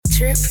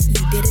trip, you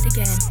did it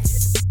again.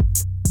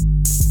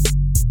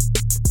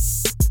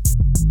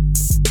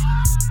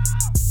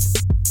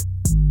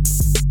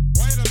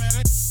 Wait a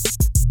minute.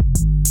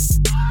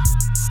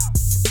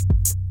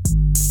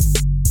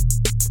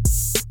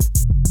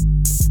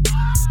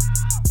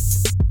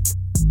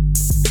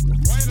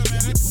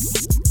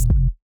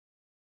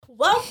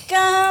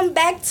 Welcome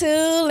back to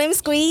Lemon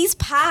Squeeze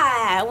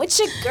Pie with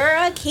your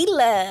girl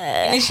Keela.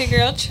 And it's your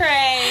girl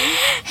Trey.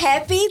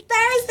 Happy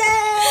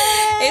Thursday!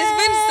 It's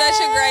been such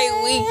a great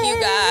week, you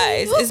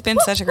guys. It's been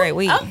such a great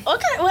week. Oh,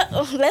 okay,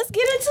 well, let's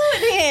get into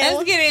it then.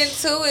 Let's get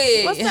into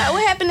it.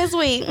 What happened this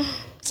week?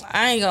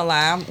 I ain't gonna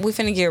lie. We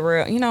finna get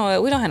real. You know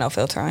what? We don't have no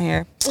filter on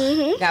here.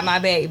 Mm-hmm. Got my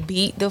bag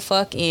beat the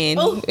fuck in,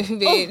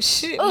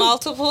 bitch.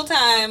 Multiple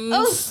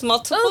times.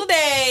 Multiple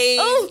days.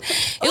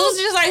 It was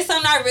just like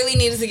something I really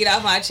needed to get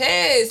off my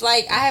chest.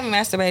 Like, I haven't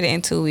masturbated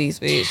in 2 weeks,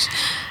 bitch.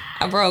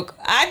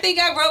 I think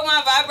I broke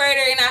my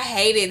vibrator and I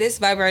hate it. This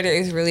vibrator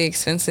is really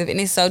expensive and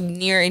it's so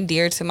near and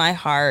dear to my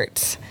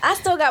heart. I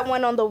still got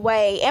one on the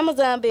way.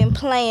 Amazon been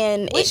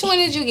playing. Which one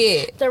did you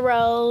get? The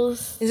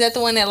Rose. Is that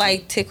the one that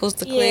like tickles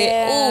the clit?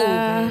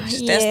 Yeah. Ooh,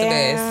 bitch, that's the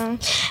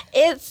best.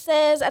 It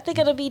says, I think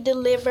it'll be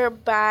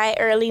delivered by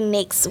early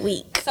next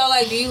week. So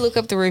like, do you look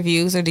up the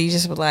reviews or do you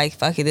just be like,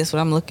 fuck it, this is what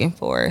I'm looking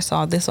for,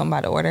 so this one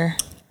by the order?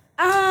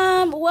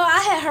 Well, I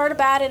had heard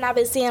about it and I've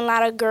been seeing a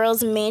lot of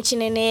girls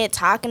mentioning it,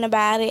 talking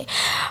about it,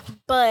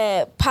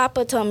 but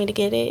Papa told me to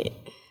get it.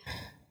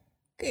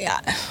 Yeah.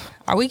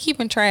 Are we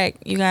keeping track,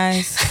 you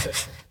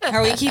guys?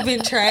 Are we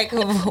keeping track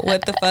of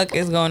what the fuck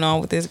is going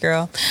on with this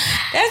girl?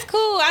 That's cool.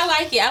 I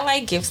like it. I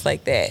like gifts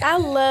like that.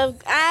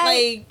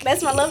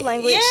 That's my love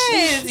language.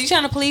 Yes. You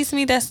trying to please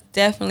me? That's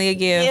definitely a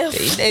gift.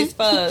 It's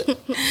fuck.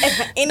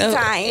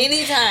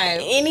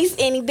 Anytime.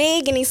 Any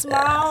big, any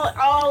small,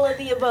 all of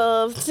the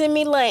above. Send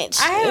me lunch.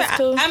 It's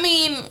cool. I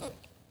mean,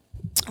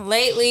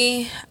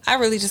 lately, I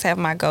really just have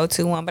my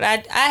go-to one.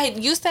 But I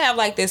used to have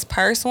like this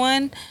purse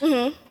one.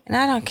 Mm-hmm. And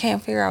I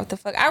can't figure out what the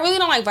fuck. I really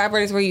don't like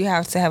vibrators where you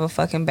have to have a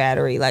fucking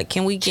battery. Like,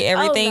 can we get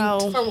everything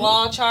for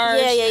wall charge?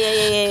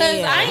 Yeah.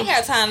 Because I ain't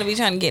got time to be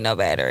trying to get no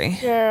battery.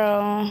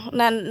 Girl,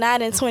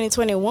 not in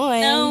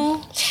 2021.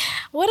 No.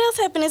 What else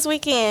happened this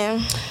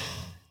weekend?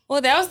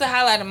 Well, that was the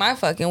highlight of my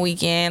fucking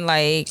weekend.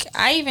 Like,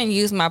 I even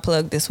used my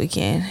plug this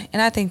weekend.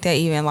 And I think that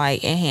even,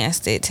 like,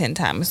 enhanced it 10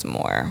 times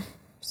more.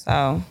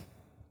 So.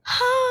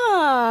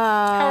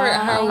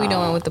 How are we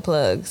doing with the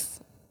plugs?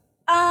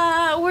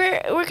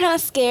 We're kind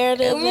of scared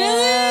of them.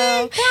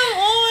 Really? Come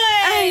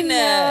on. I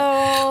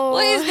know.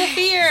 What is the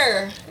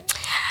fear?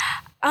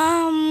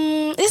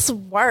 It's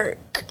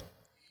work.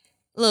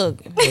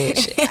 Look,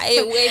 bitch.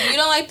 If you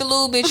don't like the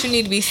lube, bitch, you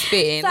need to be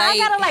spitting. So I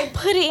gotta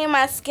put it in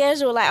my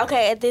schedule. Like,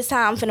 okay, at this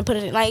time I'm finna put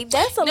it in. Like,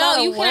 that's a lot of work.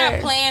 No, you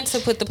cannot plan to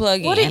put the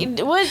plug in.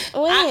 When?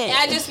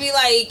 I just be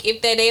like,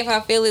 if that day, if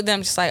I feel it, then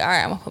I'm just like, all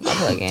right, I'm gonna put my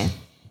plug in.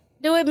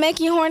 Do it make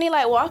you horny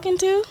like walking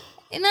too?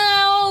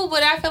 No,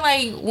 but I feel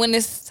like when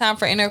it's time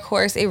for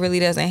intercourse, it really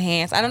does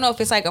enhance. I don't know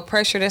if it's like a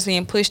pressure that's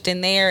being pushed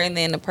in there and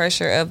then the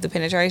pressure of the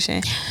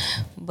penetration.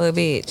 But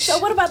bitch. So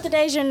what about the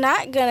days you're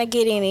not gonna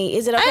get any?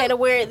 Is it okay to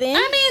wear it then?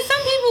 I mean,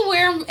 some people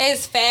wear them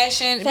as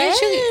fashion.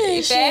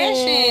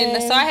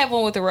 Fashion. So I have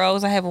one with a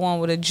rose. I have one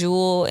with a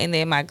jewel, and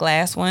then my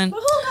glass one.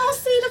 But who gonna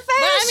see the fashion?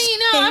 But I mean,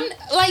 no,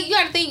 I'm like, you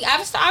gotta think.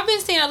 I've been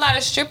seeing a lot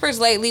of strippers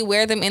lately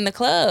wear them in the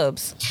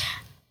clubs.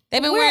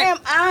 They've been Where am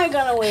I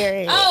gonna wear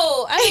it?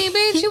 Oh, I mean,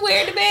 bitch, you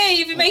wear it to bed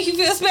if it make you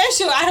feel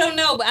special. I don't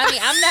know, but I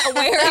mean, I'm not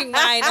wearing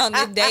mine on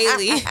the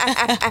daily.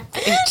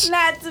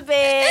 Not to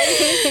bed,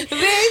 bitch. For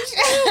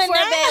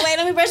bed. Wait,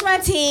 let me brush my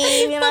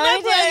teeth. You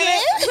know,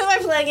 put my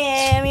plug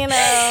in. You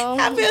know,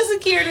 I feel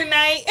secure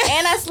tonight,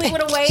 and I sleep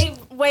with a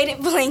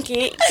weighted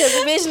blanket because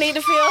the bitch need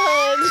to feel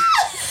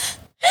hugged.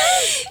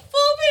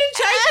 Full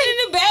penetration in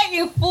the back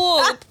and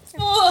full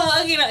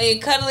hugging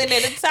and cuddling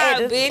at the top,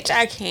 bitch.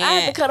 I can't. I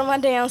have to cuddle my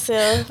damn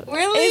self.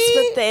 Really?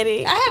 It's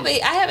pathetic. I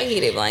have a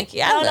heated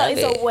blanket. I love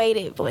it's a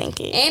weighted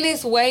blanket. And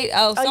it's weight.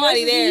 Oh,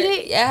 somebody there.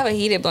 Heated? Yeah, I have a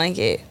heated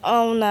blanket.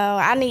 Oh no,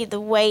 I need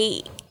the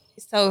weight.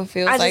 So it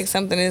feels like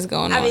something is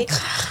going on.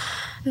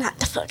 Not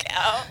the fuck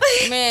out.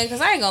 Man, because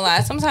I ain't gonna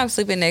lie, sometimes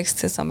sleeping next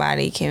to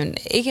somebody can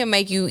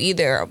make you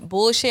either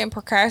bullshit and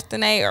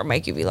procrastinate or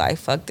make you be like,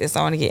 fuck this,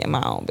 I want to get in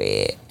my own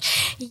bed.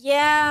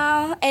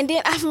 Yeah, and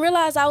then I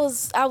realized I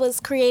was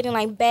creating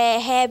like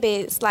bad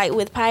habits like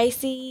with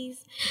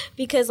Pisces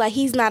because like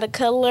he's not a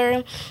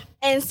cuddler,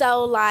 and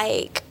so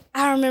like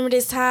I remember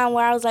this time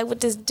where I was like with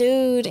this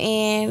dude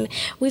and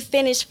we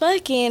finished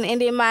fucking, and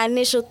then my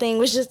initial thing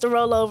was just to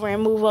roll over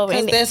and move over.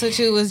 Because that's what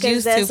you was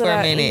used to for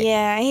a minute.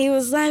 Yeah, and he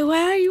was like,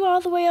 why are you all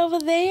the way over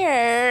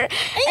there? And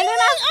then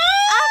I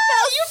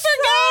felt you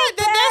forgot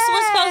that's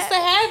what's supposed to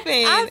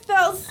happen. I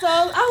felt so,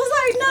 I was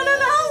like, no,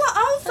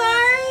 I'm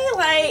sorry.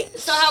 Like,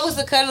 so how was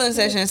the cuddling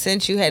session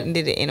since you hadn't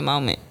did it in a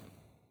moment?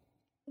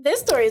 This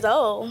story's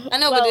old. I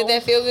know, but did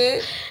that feel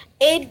good?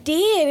 It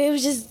did. It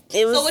was.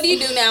 So what do you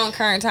do now in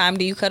current time?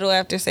 Do you cuddle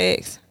after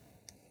sex?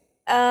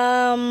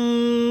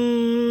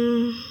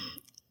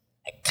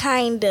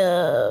 Kind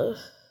of.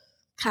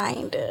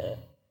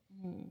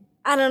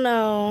 I I don't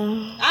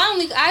know.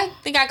 I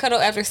think I cuddle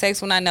after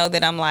sex when I know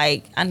that I'm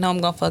like, I know I'm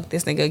gonna fuck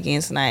this nigga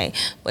again tonight.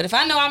 But if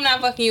I know I'm not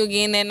fucking you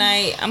again that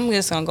night, I'm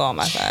just gonna go on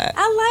my side.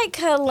 I like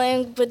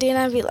cuddling, but then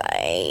I'd be like,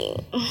 I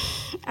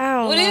don't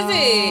know. What is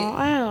it?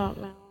 I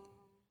don't know.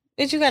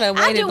 Bitch, you got a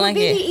weighted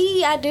blanket. With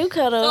BDE, I do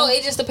cuddle. So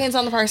it just depends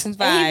on the person's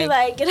vibe. And he'd be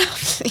like, get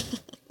off me.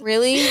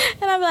 Really?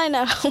 And I'd be like,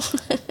 no.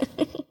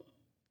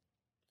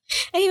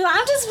 And he's like,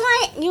 I'm just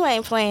playing. You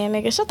ain't playing,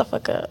 nigga. Shut the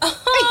fuck up.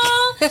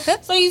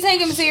 So you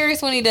take him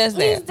serious when he does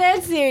that? He's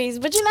that serious.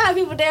 But you know how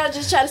people, they'll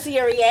just try to see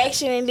your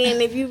reaction, and then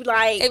if you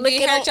like, if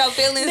you hurt your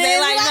feelings, they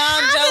like, no,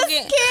 I'm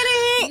joking. Just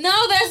kidding.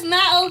 No, that's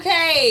not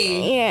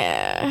okay.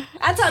 Yeah.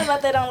 I talked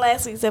about that on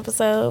last week's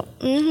episode.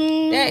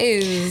 Mm-hmm. That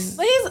is.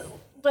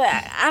 But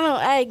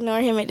I ignore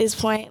him at this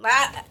point.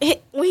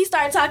 Like when he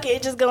started talking,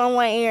 it just go in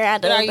one ear,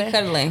 out the other. But are you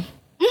cuddling?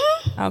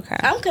 Mm-hmm. Okay.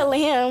 I'm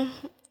cuddling him.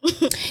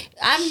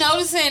 I'm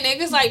noticing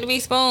niggas like to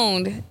be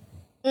spooned.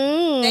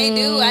 They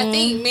do. I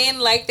think men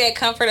like that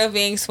comfort of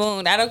being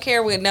spooned. I don't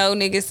care what no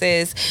nigga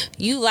says.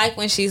 You like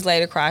when she's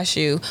laid across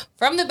you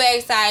from the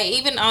backside,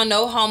 even on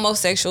no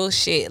homosexual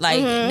shit.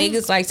 Like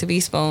niggas like to be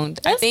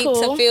spooned. That's I think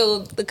cool. to feel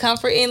the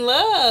comfort in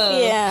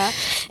love. Yeah,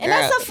 and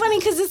that's so funny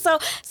because it's so.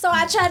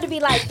 I tried to be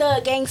like the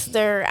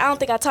gangster. I don't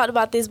think I talked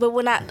about this, but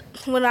when I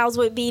was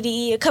with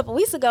BDE a couple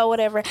weeks ago,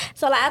 whatever.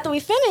 So like after we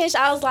finished,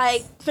 I was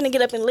like finna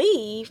get up and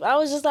leave. I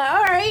was just like,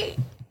 all right.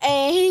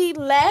 And he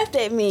laughed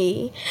at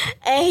me.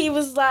 And he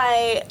was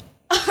like,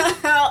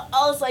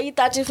 oh, so you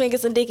thought you fingered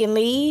some dick and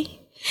leave?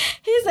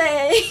 He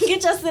said,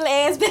 get your silly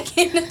ass back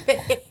in the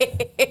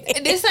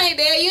bed. This ain't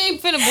that. You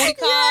ain't finna booty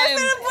call. You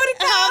ain't finna booty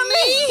call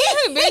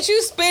me. Bitch,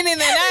 you spending the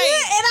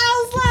night. And I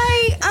was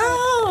like,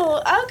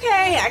 oh,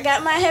 okay. I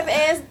got my heavy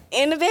ass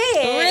in the bed.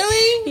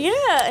 Really?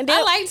 Yeah. And then,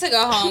 I like to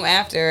go home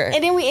after.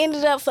 And then we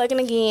ended up fucking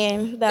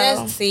again, though.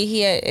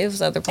 It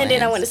was other plans.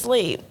 And then I went to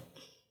sleep.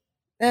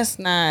 That's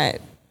not...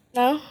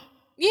 No?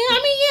 Yeah, I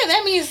mean, yeah,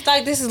 that means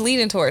like this is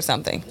leading towards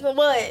something.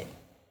 What?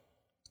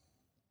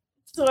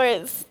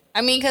 Towards...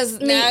 I mean,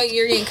 because now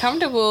you're getting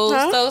comfortable,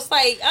 so it's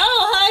like,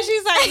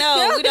 she's like,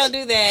 no, we don't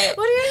do that.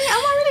 What do you mean?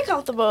 I'm already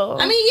comfortable.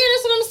 I mean, yeah,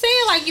 that's what I'm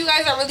saying. Like, you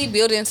guys are really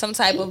building some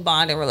type of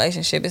bonding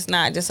relationship. It's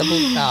not just a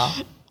booty call.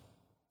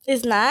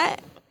 It's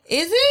not?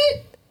 Is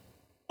it?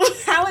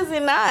 How is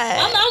it not?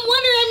 I'm wondering,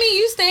 I mean,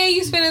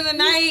 you spending the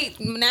night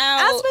now.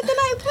 I spent the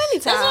night plenty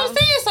times. That's what I'm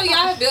saying. So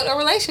y'all have built a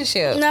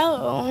relationship.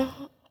 No.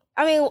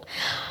 I mean, I'm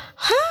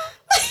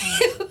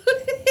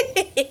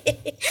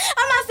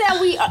not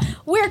saying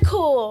we're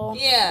cool.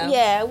 Yeah.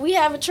 Yeah, we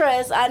have a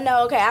trust. I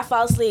know, okay, I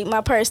fall asleep,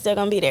 my purse still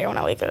gonna be there when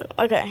I wake up.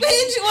 Okay.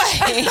 Bitch,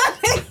 wait.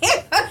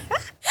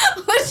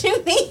 What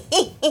you mean?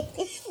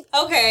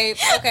 Okay,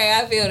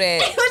 I feel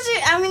that.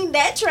 I mean,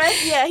 that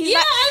trust, yeah. He's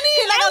not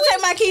gonna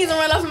take my keys and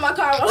run off in my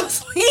car while I'm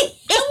asleep.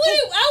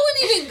 I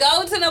wouldn't even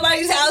go to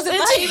nobody's house if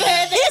I even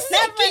had that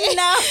second. Even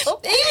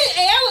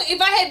if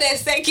I had that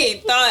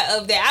second thought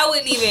of that, I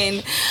wouldn't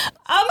even.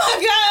 Oh my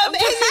God,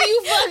 imagine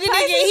you fucking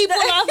nigga, he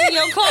pull off in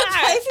your car.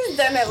 Pisces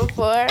done that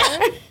before.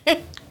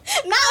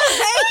 Not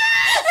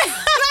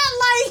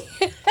like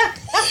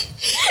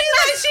He's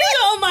like, she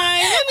don't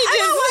mind. Let me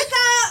just wake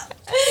up,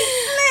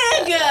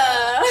 nigga.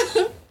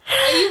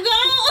 Are you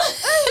gone?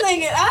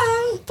 Nigga,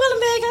 I'm pulling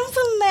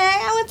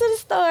back. I went to the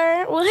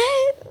store.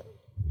 What?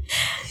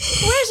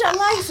 Where's your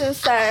license,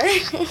 sir?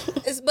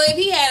 But if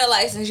he had a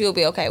license, you'll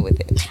be okay with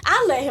it.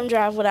 I'll let him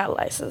drive without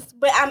license,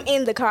 but I'm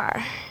in the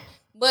car.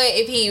 But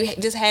if he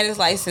just had his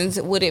license,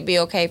 would it be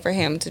okay for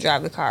him to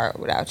drive the car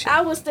without you?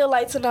 I would still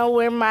like to know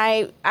where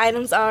my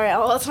items are at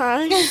all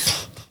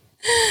times.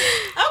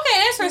 Okay,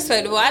 that's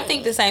respectable. I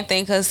think the same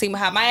thing because see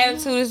how my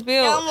attitude is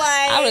built. I'm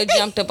like, I would have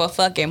jumped up a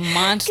fucking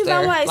monster.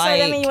 Because I'm like, so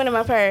that means you went in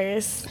my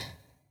purse.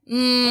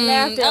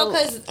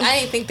 Because I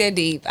didn't think that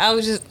deep. I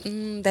was just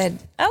that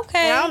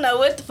okay. I don't know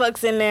what the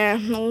fuck's in there.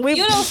 You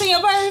don't see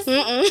your purse,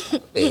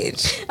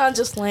 bitch. I'm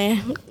just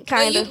playing,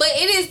 kind of. But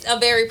it is a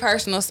very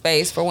personal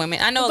space for women.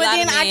 I know a lot of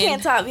men. But then I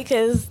can't talk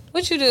because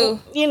what you do,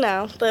 you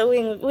know. But we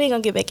ain't gonna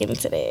get back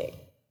into that.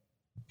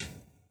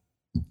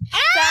 So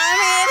I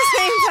mean, at the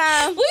same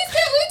time, we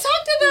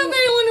talked about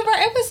that in one of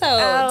our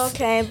episodes. Oh,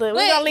 okay, but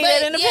we're gonna leave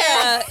that in the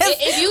past.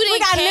 If you didn't we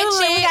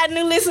got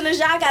new listeners.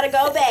 Y'all gotta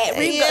go back.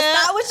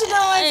 Stop what you're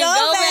doing.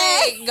 Go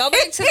back. Go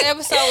back to the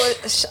episode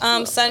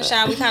with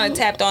Sunshine. We kind of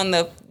tapped on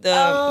the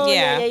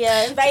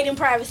yeah. Invading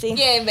privacy.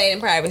 Yeah, invading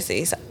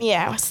privacy. So.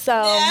 Yeah. So.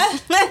 Yeah.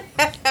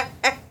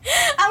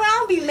 I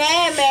don't be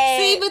mad.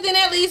 See, but then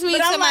that leads me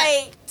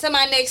to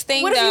my next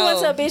thing. What if you went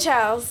to a bitch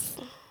house?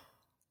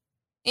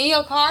 In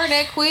your car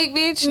that quick,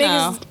 bitch?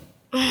 No.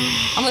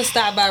 I'm gonna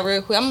stop by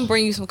real quick. I'm gonna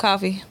bring you some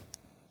coffee.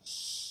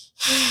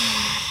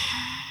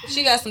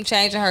 She got some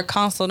change in her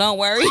console, don't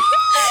worry.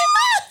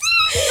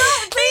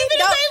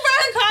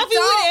 Coffee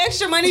with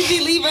extra money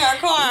she leaving her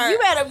car. You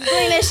better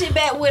bring that shit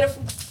back with a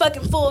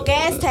fucking full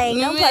gas tank.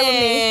 Don't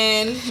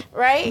play with me.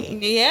 Right?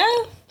 Yeah.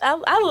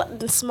 I love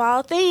the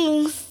small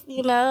things,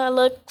 you know. I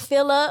look,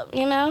 fill up,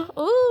 you know.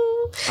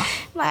 Ooh,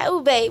 like,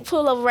 ooh, babe,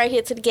 pull over right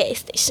here to the gas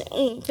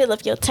station. Fill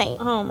up your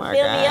tank. Oh my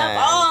fill God. Me up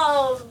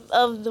all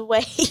of the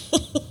way.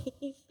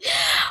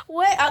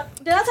 What?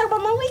 Did I talk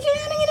about my weekend?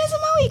 I didn't get into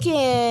my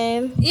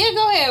weekend. Yeah,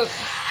 go ahead.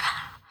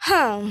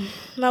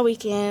 My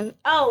weekend.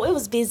 Oh, it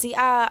was busy.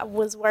 I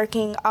was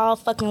working all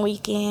fucking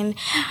weekend.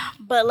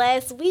 But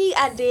last week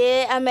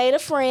I made a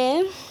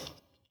friend.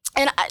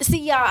 And see,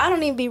 y'all, I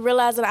don't even be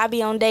realizing I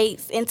be on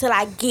dates until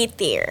I get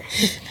there.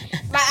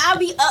 Like, I'll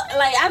be like,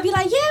 yeah,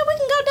 we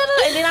can go,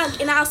 and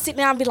then I'll sit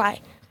there and I'll be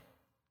like,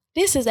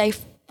 this is a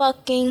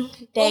fucking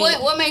date.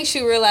 Well, what makes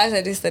you realize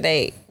that it's the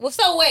date? Well,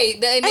 so wait,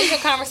 the initial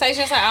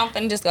conversation is like, I'm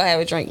finna just go have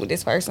a drink with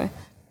this person.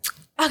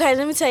 Okay,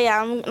 let me tell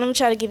y'all. Let me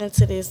try to get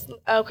into this.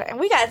 Okay,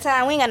 we got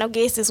time. We ain't got no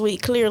guests this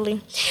week, clearly.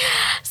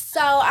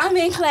 So I'm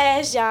in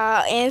class,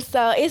 y'all, and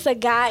so it's a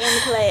guy in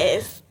the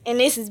class. And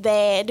this is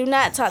bad. Do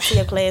not talk to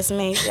your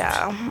classmates,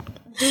 y'all.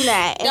 Do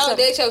not. Don't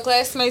date your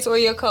classmates or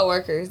your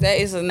coworkers. That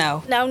is a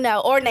no. No.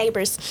 Or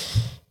neighbors.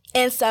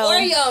 And so. Or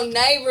your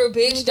neighbor,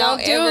 bitch.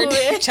 Don't ever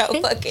date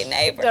your fucking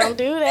neighbor. Don't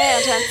do that.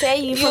 I'm trying to tell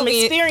you from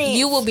experience.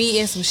 You will be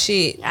in some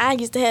shit. I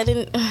used to have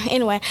it.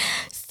 Anyway.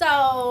 So,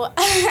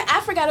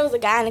 I forgot it was a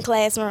guy in the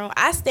classroom.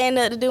 I stand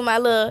up to do my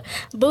little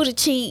booty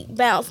cheek,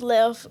 bounce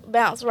left,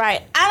 bounce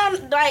right. I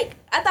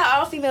thought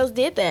all females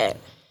did that.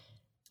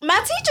 My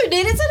teacher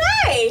did it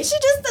today. She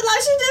just did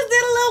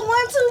a little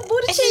 1-2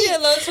 booty cheek. She did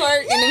a little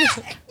twerk.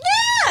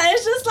 Yeah,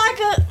 it's just like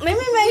let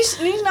me make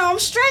sure, I'm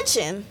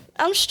stretching.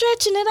 I'm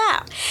stretching it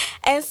out.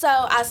 And so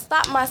I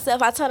stopped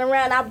myself. I turned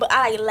around.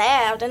 I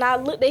laughed and I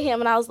looked at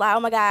him and I was like, oh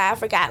my God, I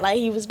forgot. Like,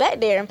 he was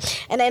back there.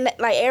 And then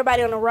like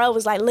everybody on the road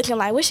was like looking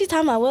like, what's she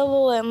talking about?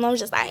 What? And I'm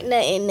just like,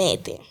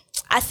 nothing.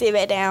 I sit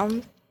back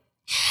down.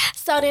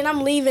 So then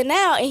I'm leaving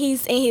out and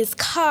he's in his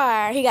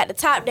car. He got the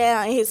top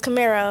down in his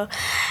Camaro.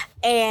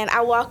 And I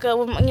walk up,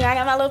 I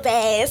got my little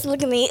bags.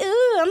 Look at me.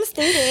 Ooh, I'm a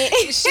student.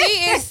 She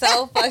is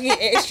so fucking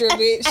extra,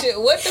 bitch.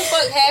 What the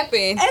fuck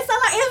happened? And so,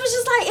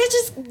 it's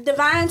just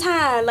divine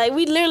time. Like,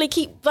 we literally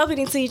keep bumping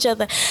into each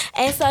other.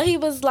 And so he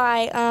was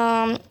like,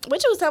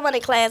 what you was talking about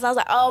in class? I was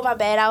like, oh, my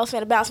bad. I was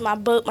finna bounce my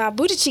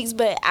booty cheeks,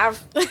 but I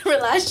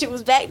realized she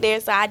was back there,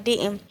 so I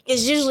didn't.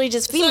 It's usually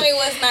just females. So it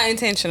was not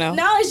intentional.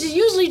 No, it's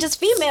usually just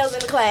females in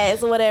the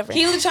class or whatever.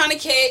 He was trying to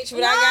catch,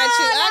 but I got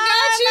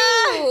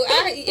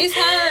you. It's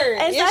her.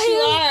 And yes, so you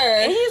are.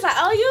 And he's like,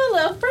 oh, you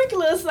a little freaky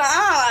little son.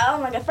 Oh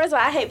my God. First of all,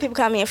 I hate people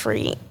call me a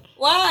freak.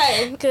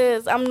 Why?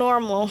 Because I'm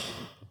normal.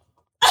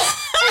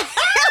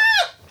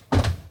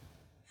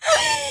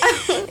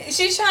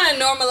 She's trying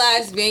to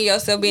normalize being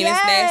yourself, being as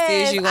nasty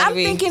as you want to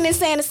be. I'm thinking and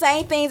saying the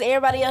same things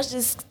everybody else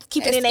just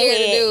keep it in their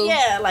head.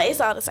 Yeah, like,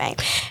 it's all the same.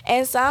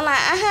 And so I'm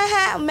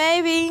like,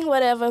 maybe,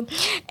 whatever.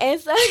 And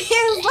so he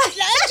was like,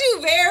 did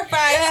you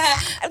verify?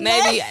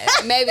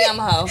 Maybe I'm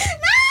a hoe.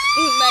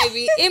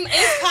 Maybe.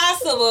 It's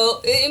possible.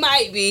 It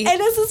might be. And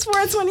this is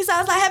 420, so I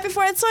was like, happy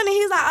 420.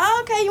 He's like, oh,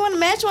 okay, you want to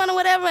match one or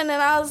whatever? And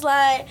then I was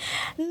like,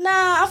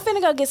 nah, I'm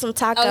finna go get some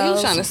tacos. Oh, he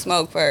was trying to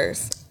smoke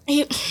first.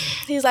 He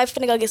was like,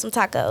 finna go get some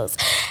tacos.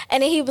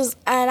 And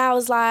then I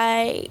was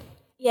like,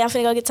 yeah, I'm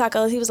finna go get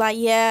tacos. He was like,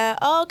 yeah,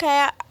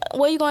 okay,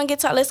 where you going to get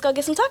tacos? Let's go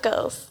get some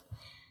tacos.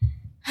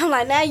 I'm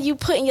like, now you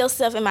putting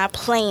yourself in my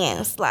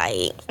plans,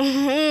 like,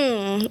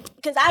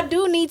 because I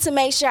do need to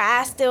make sure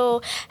I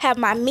still have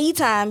my me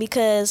time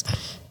because.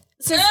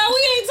 Girl, we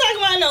ain't talking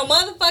about no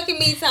motherfucking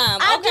me time.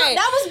 Okay,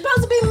 that was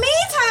supposed to be me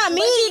time.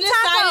 But you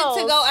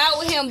decided to go out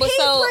with him, but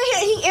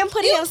he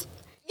inputted him.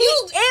 You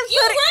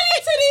run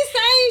into this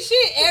same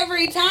shit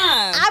every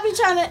time. I be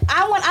trying to.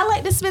 I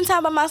like to spend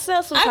time by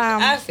myself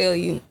sometimes. I feel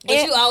you,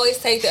 but you always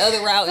take the other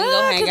route and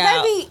go hang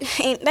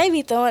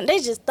out. They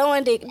just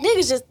throwing dick.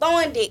 Niggas just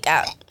throwing dick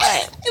out.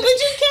 Like, but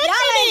you catching y'all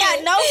ain't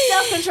got no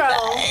self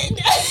control.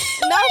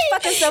 No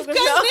fucking self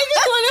control. Cause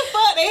niggas wanna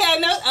fuck. They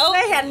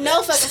had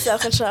no fucking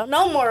self control.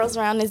 No morals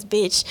around this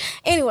bitch.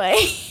 Anyway,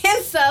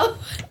 and so I'm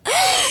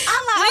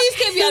like, please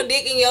keep your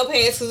dick in your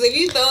pants, cause if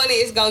you throwing it,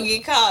 it's gonna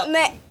get caught.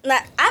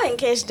 I didn't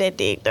catch that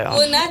dick though.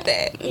 Well, not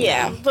that.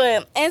 Yeah,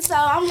 but and so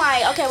I'm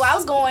like, okay, well I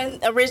was going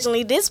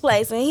originally this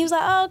place, and he was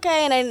like, oh,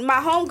 okay, and then my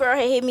homegirl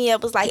had hit me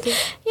up, was like,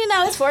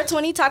 it's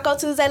 420 Taco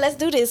Tuesday, let's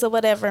do this or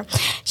whatever.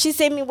 She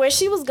sent me where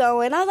she was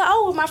going. I was like,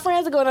 oh, well, my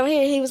friends are going over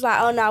here. He was like,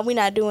 oh no, we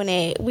not doing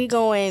that. We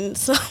going,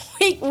 so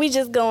we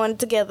just going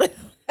together.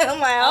 I'm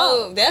like,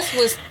 oh, that's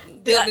what's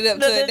built it up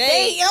to a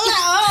date. I'm like,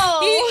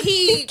 oh,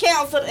 he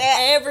canceled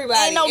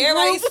everybody.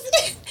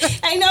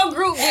 Ain't no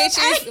group,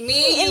 bitches.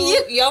 Me and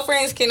you, your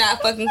friends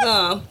cannot fucking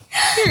come.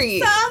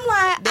 Period. So I'm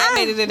like, that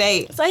made it a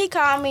date. So he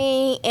called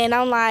me, and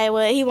I'm like,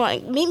 well, he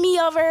want meet me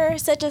over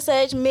such and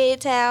such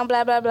Midtown,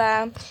 blah blah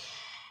blah.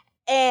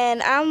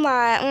 And I'm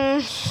like,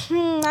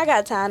 I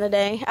got time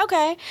today.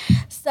 Okay.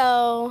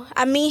 So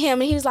I meet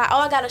him, and he was like, oh,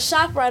 I got a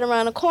shop right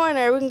around the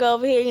corner. We can go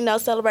over here,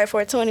 celebrate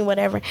 420,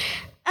 whatever.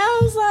 I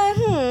was like,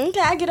 okay,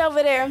 I get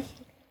over there.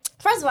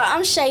 First of all,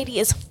 I'm shady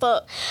as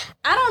fuck.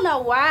 I don't know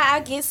why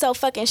I get so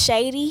fucking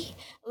shady.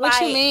 What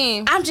you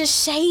mean? I'm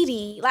just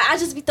shady. Like, I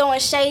just be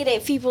throwing shade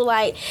at people.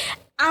 Like,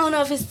 I don't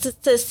know if it's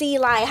to see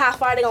like how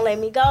far they gonna let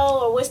me go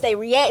or what's their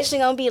reaction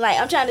gonna be. Like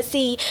I'm trying to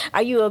see,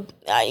 you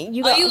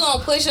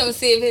gonna push him to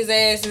see if his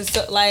ass is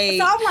like?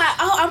 So I'm like,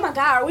 oh my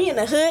God, are we in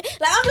the hood?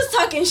 Like I'm just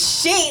talking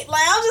shit.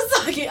 Like I'm just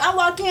talking. I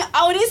walk in,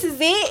 oh this is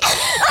it.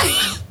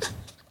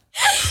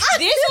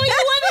 This what you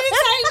wanted to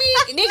take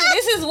me, nigga?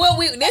 This is where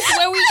we ended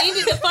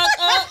the fuck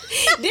up.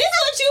 This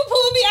what you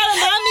pulled me out of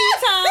my me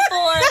time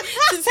for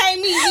to take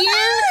me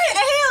here?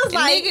 And he was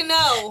like, nigga,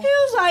 no. He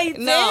was like,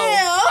 damn.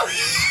 No.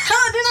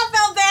 Then I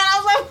felt bad. I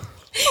was like,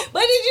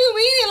 but did you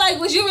mean it? Like,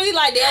 was you really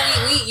like,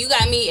 damn, you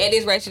got me at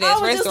this wretched ass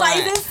restaurant? I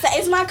was just like,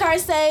 is my car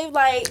saved?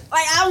 Like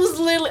I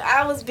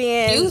was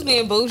being. You was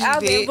being bougie, I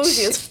was being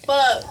bougie as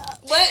fuck.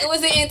 But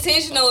was it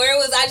intentional or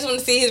was I just want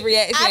to see his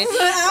reaction? I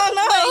don't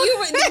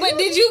know. But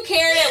did you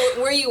care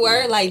that where you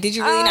were? Like, did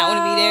you really not want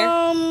to be there?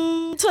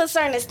 To a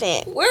certain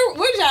extent. Where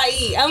did y'all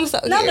eat? I'm so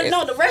curious.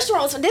 No, the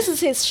restaurant was. This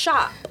is his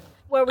shop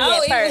where we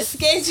at first.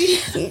 It was sketchy.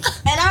 And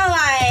I'm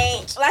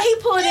like he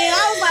pulled in.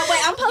 I was like,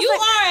 wait, I'm supposed You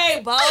are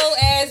a bold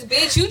ass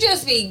bitch. You be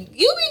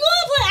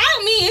going play.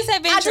 I mean, it's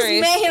adventurous. I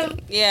just met him.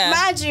 Yeah.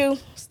 Mind you,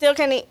 still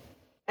can't eat.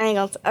 I ain't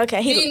gonna.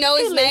 Okay, do you know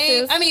his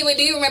name? I mean, but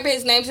do you remember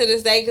his name to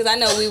this day? Because I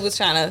know we was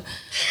trying to.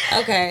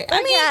 Okay,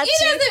 I mean,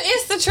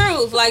 it's the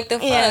truth. Like the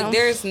fuck,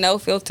 there's no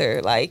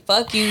filter. Like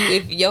fuck you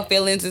if your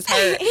feelings is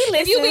hurt.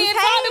 If you being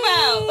talked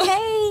about.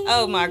 Hey.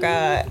 Oh my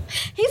God.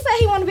 He said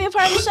he want to be a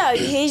part of the show.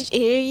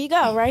 Here you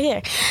go, right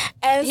here.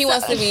 And he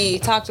wants to be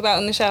talked about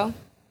in the show.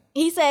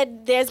 He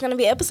said there's gonna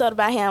be an episode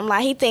about him.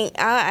 Like he think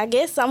I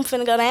guess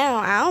something finna go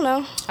down. I don't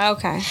know.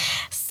 Okay.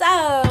 So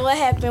what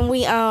happened?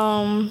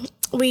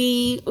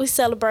 We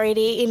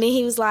celebrated, and then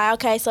he was like,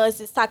 okay, so it's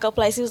this taco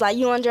place. He was like,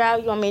 you want to drive?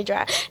 You want me to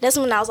drive? That's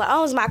when I was like,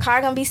 oh, is my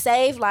car going to be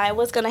saved? Like,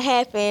 what's going to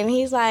happen?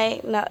 He's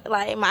like, no,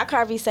 like, my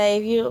car be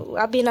saved.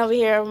 I've been over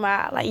here,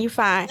 you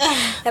fine.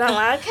 And I'm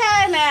like,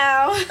 okay,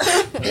 now.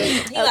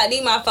 He like,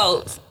 need my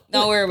folks.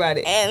 Don't worry about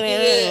it.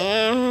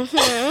 And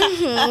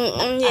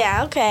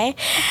yeah, okay.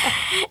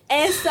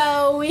 And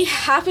so we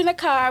hop in the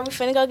car. We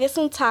finna go get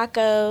some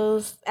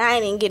tacos. I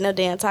ain't even get no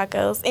damn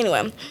tacos.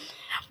 Anyway.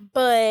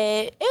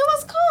 But it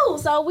was cool.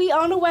 So we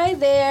on the way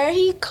there.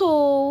 He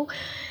cool.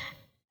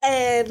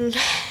 And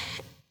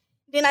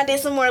then I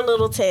did some more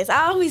little tests.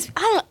 I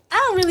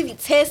don't really be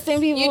testing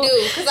people. You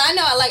do, because I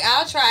know, like,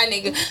 I'll try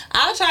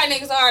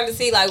niggas so hard to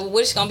see, like,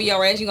 what's gonna be your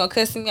reaction? You gonna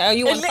cuss me? Or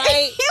you wanna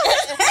fight?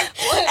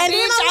 And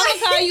bitch, I'm gonna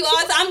call you all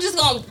the time. I'm just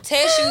gonna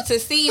test you to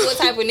see what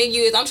type of nigga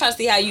you is. I'm trying to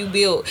see how you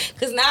build,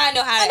 because now I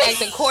know how to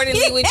act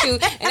accordingly with you,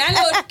 and I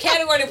know what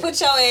category to put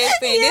your ass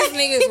in. This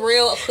nigga's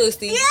real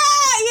pussy. Yeah.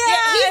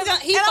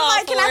 He and fall I'm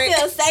like, for can I it.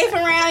 feel safe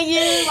around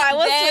you? Like,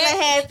 what's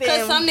gonna happen?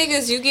 Because some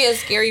niggas you get a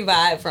scary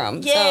vibe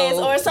from. Yes,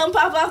 so. Or some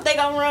pop off, they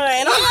gonna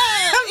run. I'm like,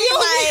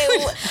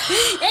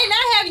 they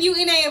not have you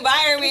in an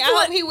environment. I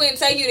hope he wouldn't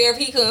take you there if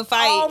he couldn't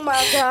fight. Oh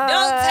my God.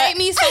 Don't take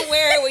me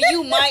somewhere where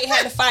you might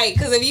have to fight,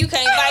 because if you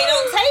can't fight,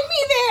 don't take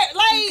me there.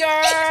 Like,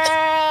 girl,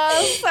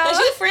 because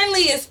you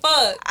friendly as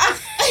fuck.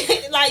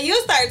 Like,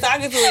 you'll start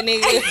talking to a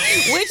nigga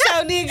with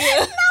your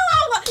nigga.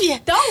 No,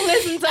 don't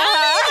listen to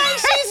her. Like,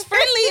 she's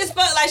friendly as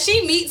fuck. Like,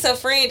 she meets a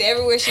friend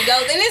everywhere she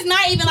goes, and it's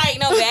not even like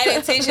no bad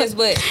intentions,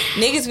 but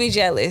niggas be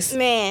jealous.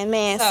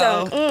 Man.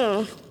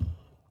 So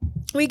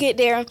we get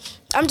there.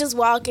 I'm just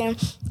walking.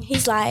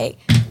 He's like,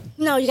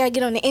 no, you gotta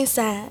get on the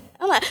inside.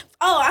 I'm like,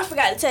 oh, I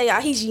forgot to tell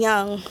y'all, he's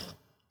young.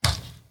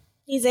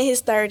 He's in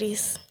his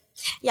 30s.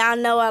 Y'all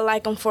know I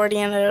like him 40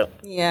 and up.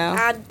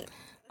 Yeah.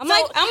 I'm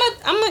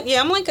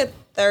like a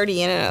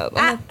 30 and up.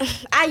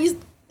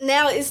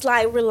 Now it's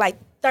like we're like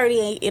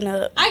 38 and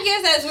up. I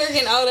guess as we're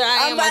getting older,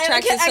 I am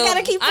attracted to.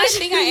 I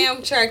think I am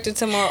attracted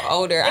to more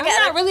older. I'm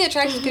not really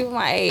attracted to people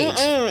my age.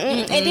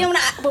 And then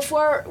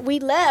before we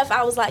left,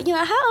 I was like, how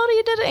old are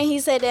you? And he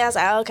said that. I was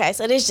like, okay,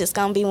 so this just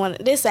gonna be one.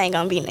 This ain't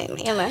gonna be nothing.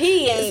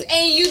 He ain't.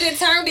 And you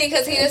determined it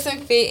because he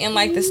doesn't fit in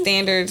like the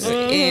standards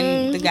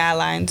and the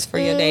guidelines for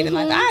your dating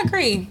life. I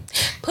agree.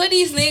 Put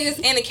these niggas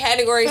in the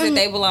categories that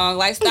they belong.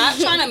 Like, stop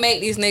trying to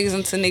make these niggas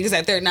into niggas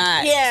that they're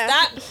not. Yeah.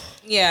 Stop.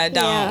 Yeah,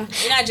 don't. Yeah.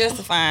 You're not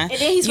justifying. And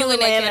then he's from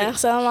Atlanta,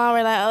 so I'm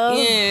already like, oh.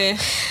 Yeah.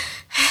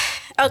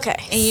 Okay.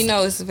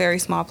 And it's a very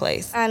small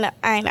place. I know.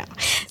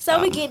 So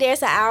we get there,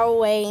 it's an hour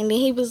away, and then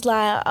he was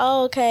like,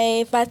 oh,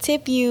 okay, if I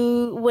tip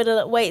you, would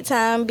the wait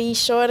time be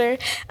shorter?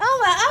 I'm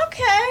like,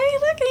 okay,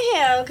 look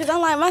at him. Because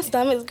I'm like, my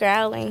stomach's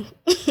growling.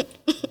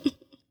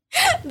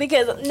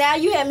 Because now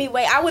you had me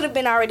wait. I would have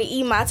been already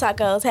eating my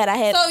tacos had I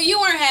had. So you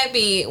weren't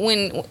happy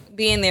when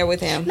being there with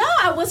him? No,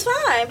 I was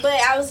fine, but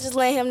I was just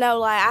letting him know,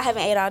 like, I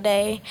haven't ate all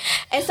day.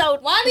 And so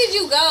why did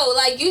you go?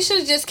 Like, you should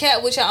have just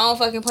kept with your own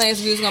fucking plans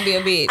if you was gonna be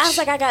a bitch. I was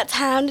like, I got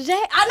time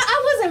today.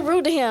 I wasn't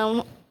rude to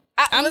him.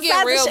 I'm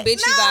getting real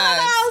bitchy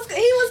vibes. No,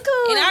 he was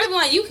cool. And I was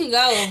like, you can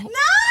go. No,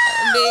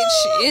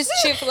 bitch, it's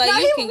Chick-fil-A.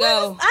 You can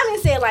go. I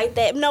didn't say it like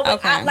that. No, but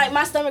okay. Like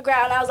my stomach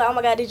growled, and I was like, oh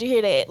my God, did you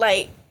hear that?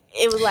 Like,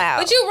 it was loud.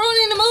 But you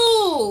ruining the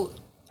mood.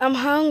 I'm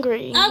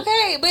hungry.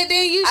 Okay, but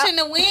then you shouldn't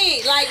have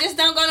went. Like, just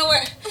don't go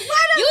nowhere.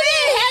 You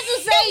didn't have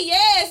to say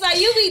yes. Like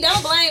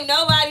don't blame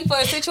nobody for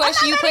a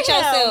situation you put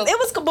yourself. It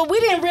was, but we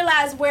didn't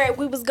realize where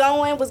we was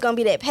going was gonna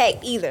be that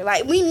packed either.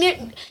 Like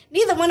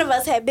neither one of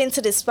us had been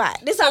to this spot.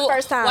 This is our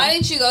first time. Why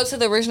didn't you go to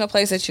the original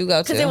place that you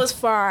go to? Because it was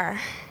far.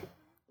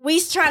 We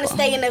trying to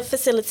stay in the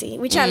facility.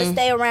 We trying to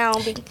stay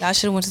around. Y'all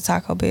should have went to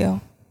Taco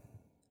Bell.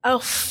 Oh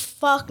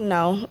fuck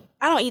no.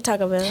 I don't eat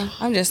Taco Bell.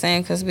 I'm just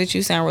saying because bitch,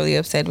 you sound really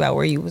upset about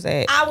where you was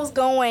at. I was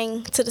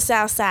going to the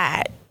south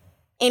side.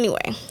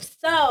 Anyway,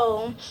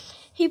 so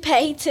he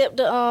tipped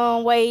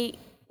the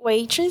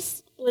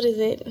waitress. What is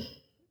it?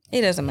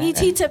 It doesn't matter.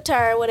 He tipped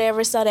her or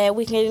whatever so that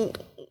we can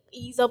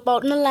ease up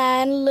on the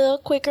line a little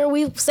quicker.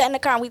 We sat in the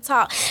car and we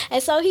talked.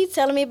 And so he's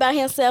telling me about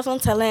himself. I'm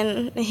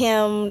telling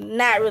him,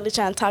 not really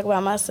trying to talk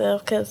about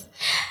myself because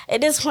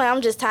at this point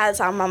I'm just tired of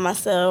talking about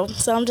myself.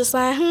 So I'm just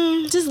like,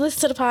 just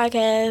listen to the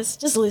podcast.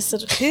 Just listen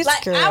to the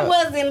like girl. I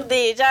wasn't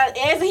bitch.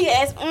 As he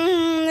asked,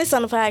 it's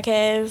on the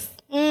podcast.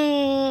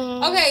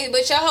 Okay,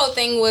 but your whole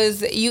thing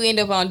was you end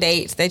up on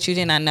dates that you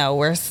did not know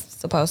were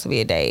supposed to be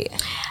a date.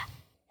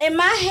 In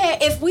my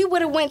head, if we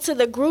would have went to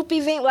the group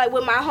event, like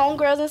with my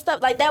homegirls and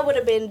stuff, like that would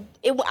have been,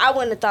 I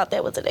wouldn't have thought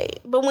that was a date.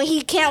 But when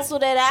he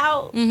canceled that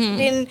out,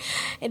 then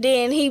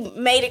he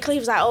made it clear, he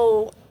was like,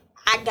 oh,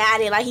 I got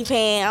it, like he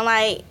paying. I'm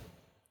like,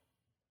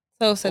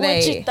 so today.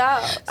 What you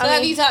thought? So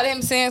have you talked to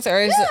him since? Or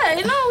is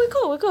no,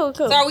 we cool.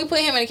 So are we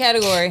putting him in a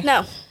category?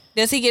 No.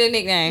 Does he get a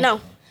nickname?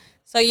 No.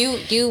 So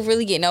you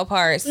really get no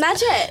parts?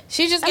 Not yet.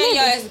 She just gave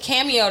y'all as a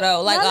cameo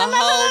though, like a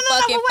whole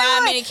fucking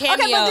 5-minute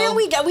cameo. Okay, but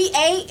then we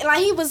ate.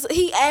 Like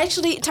he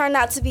actually turned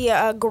out to be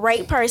a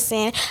great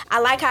person. I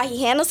like how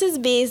he handles his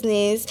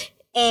business,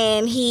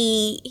 and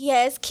he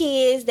has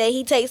kids that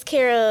he takes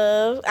care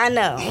of. I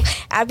know,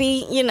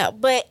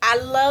 but I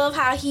love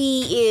how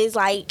he is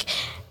like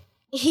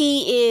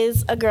he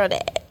is a girl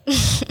dad.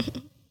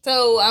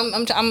 So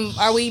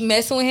are we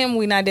messing with him?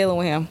 We not dealing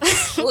with him.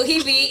 Will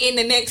he be in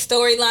the next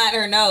storyline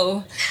or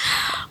no?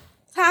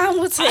 Time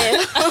will tell.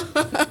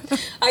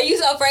 Are you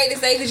so afraid to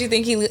say because you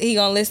think he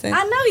gonna listen?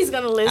 I know he's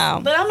gonna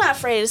listen, but I'm not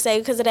afraid to say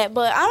because of that.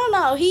 But I don't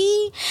know.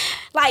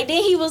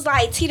 Then he was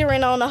like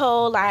teetering on the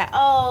whole like,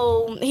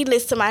 oh, he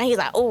listened to mine. He's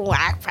like, oh,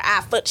 I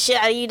fuck shit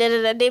out of you.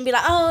 Then be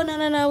like, oh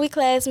no, we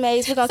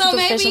classmates. We gonna keep it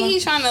professional. Maybe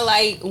he's trying to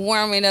like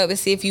warm it up and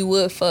see if you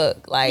would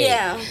fuck. Like,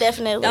 yeah,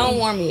 definitely. Don't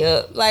warm me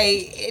up.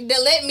 Like,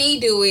 let me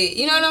do it.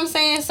 You know what I'm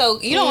saying?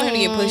 So you don't want him to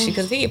get pushy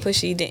because if he get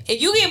pushy, then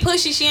if you get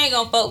pushy, she ain't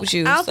gonna fuck with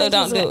you. So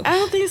don't do it. I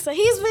don't think so.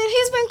 He's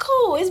been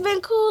cool. It's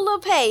been cool little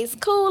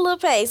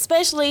pace,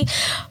 especially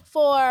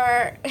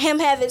for him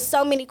having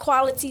so many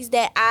qualities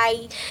that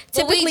I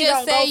typically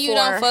don't go for. You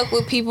don't fuck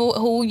with people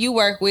who you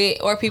work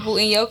with or people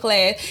in your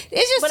class.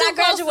 It's just. But I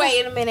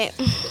graduate in a minute.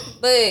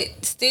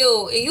 But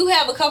still, you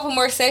have a couple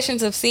more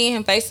sessions of seeing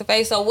him face to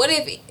face. So what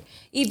if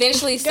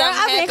eventually something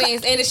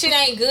happens and the shit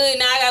ain't good?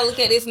 Now I gotta look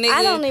at this nigga.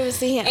 I don't even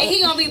see him, and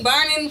he gonna be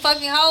burning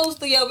fucking holes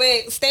through your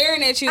back,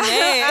 staring at you.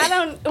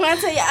 Man, when I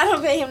tell you, I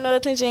don't pay him no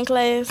attention in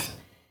class.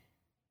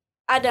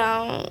 I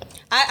don't.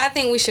 I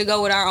think we should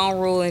go with our own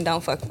rule and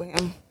don't fuck with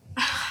him.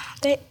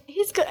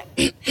 He's good.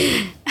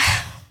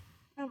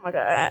 Oh my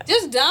God.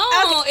 Just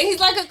don't. Okay. He's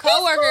like a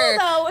coworker.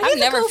 Cool, I've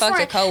never fucked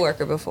a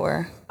coworker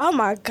before. Oh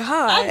my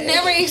God. I've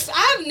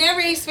never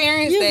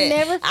experienced that.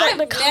 Never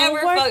fucked a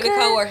coworker? Never fucked a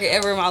coworker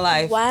ever in my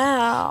life.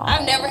 Wow.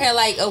 I've never had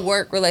like a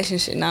work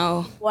relationship.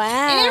 No. Wow.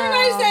 And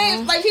everybody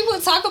says like people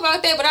talk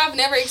about that, but I've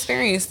never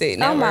experienced it.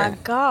 Never. Oh my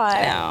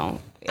God.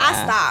 No.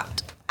 Yeah.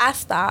 I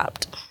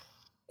stopped.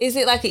 Is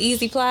it like an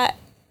easy plot?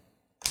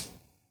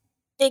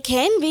 It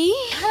can be.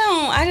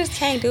 I just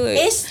can't do it.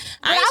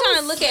 I ain't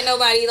trying to look at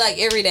nobody like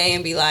every day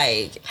and be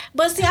like.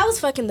 But see, I was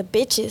fucking the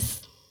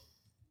bitches.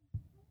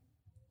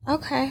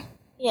 Okay.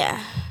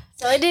 Yeah.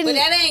 So it didn't. But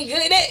that ain't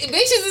good.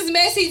 Bitches is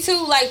messy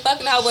too. Like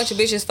fucking a whole bunch of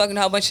bitches, fucking a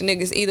whole bunch of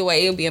niggas. Either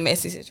way, it'll be a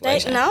messy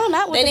situation.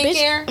 Not with they the didn't bitch.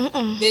 care.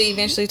 Mm-mm. Did it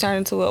eventually turn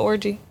into an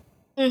orgy?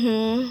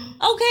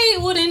 Mm-hmm. Okay,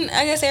 well then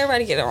I guess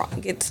everybody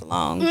gets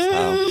along.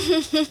 So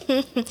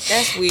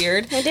that's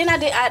weird. And then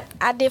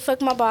I did fuck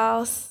my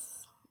boss.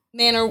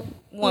 Man or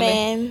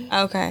woman?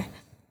 Man. Okay.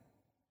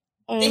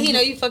 Mm-hmm. Did he know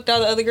you fucked all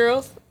the other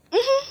girls?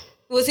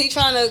 Mm-hmm. Was he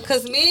trying to?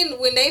 Because men,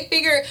 when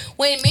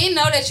men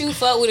know that you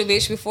fucked with a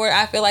bitch before,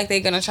 I feel like they're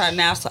gonna try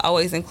now to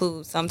always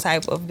include some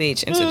type of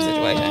bitch into the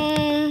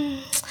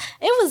situation.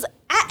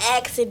 I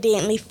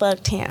accidentally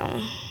fucked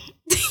him.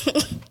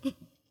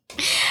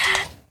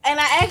 And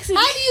how do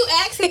you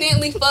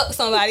accidentally fuck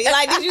somebody?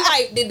 Like,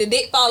 did the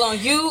dick fall on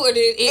you or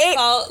did it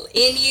fall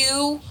in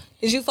you?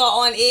 Did you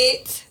fall on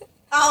it?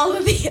 All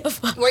of the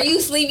above. Were you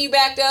asleep? You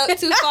backed up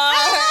too far?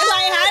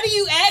 Like, how do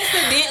you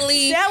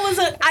accidentally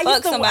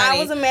I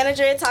was a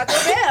manager at Taco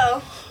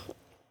Bell.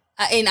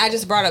 And I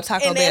just brought up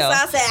Taco Bell. And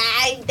so I said,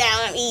 I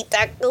don't eat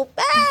Taco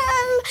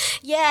Bell.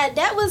 Yeah,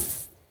 that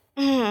was...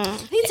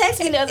 He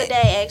texted me the other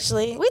day,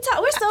 actually. We're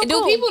still cool.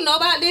 Do people know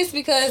about this?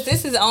 Because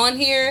this is on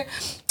here.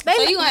 So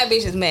you gonna have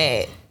bitches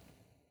mad.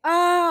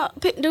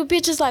 Do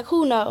bitches like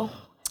who know?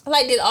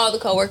 Like, did all the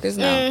coworkers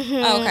know? Mm-hmm.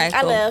 Oh, okay,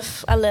 cool.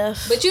 I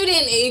left. But you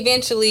didn't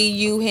eventually,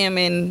 you, him,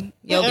 and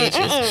your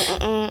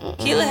bitches.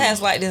 Keela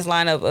has like this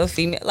lineup of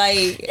female,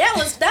 like that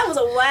was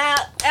a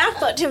wild. I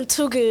fucked him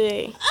too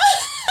good.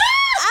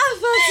 I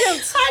fucked him.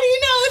 How do you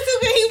know it's too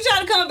good? He was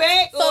trying to come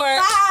back for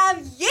 5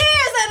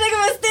 years. That nigga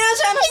was still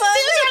trying to fuck.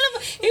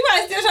 He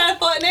probably still trying to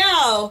fuck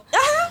now.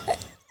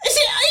 You should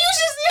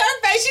see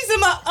her face. She's in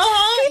my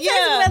He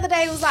texted me the other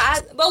day. He was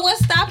like, but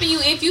what's stopping you?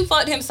 If you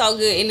fucked him so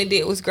good and the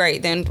dick was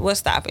great, then what's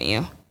stopping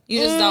you? You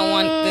just don't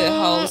want the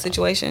whole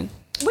situation.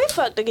 We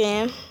fucked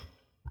again.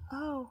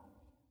 Oh,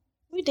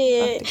 we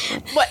did.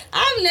 But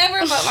I've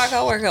never fucked my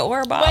coworker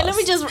or boss. Wait, I'm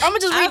gonna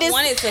just read this. I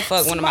wanted to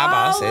fuck one of my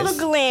bosses.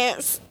 Little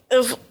glance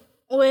of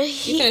what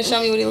he. You gonna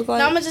show me what he looked like?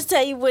 No, I'm gonna just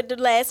tell you what the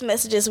last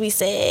messages we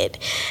said.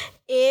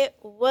 It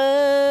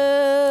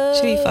was.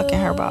 She be fucking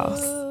her boss.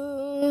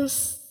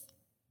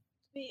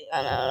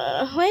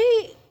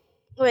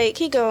 Wait,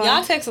 keep going.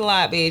 Y'all text a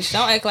lot, bitch.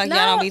 Don't act like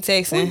y'all don't be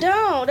texting. We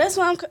don't. That's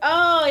why I'm.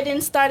 Oh, it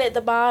didn't start at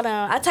the bottom.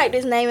 I typed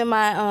his name in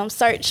my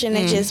search and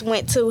it just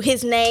went to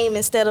his name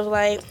instead of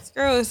like. This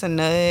girl is a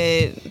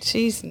nut.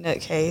 She's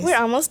nutcase. We're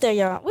almost there,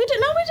 y'all. We're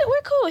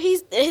cool.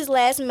 His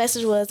last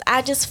message was,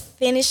 "I just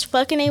finished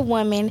fucking a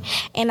woman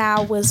and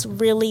I was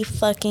really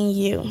fucking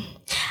you."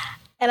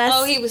 And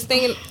he was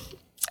thinking.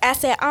 I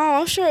said, "Oh,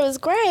 I'm sure it was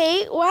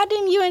great. Why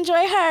didn't you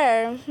enjoy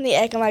her?" He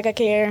acting like I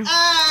care. He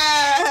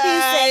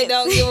said,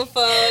 "Don't give a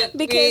fuck."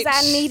 Because bitch.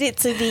 I needed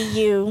to be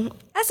you.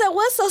 I said,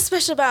 "What's so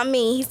special about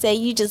me?" He said,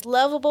 "You just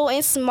lovable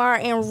and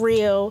smart and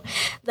real.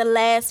 The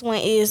last one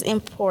is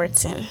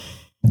important."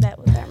 That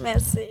was our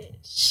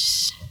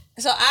message.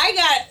 So I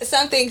got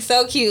something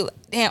so cute.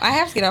 Damn, I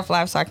have to get off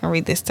live so I can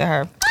read this to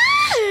her.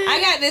 I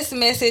got this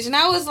message and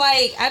I was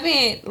like,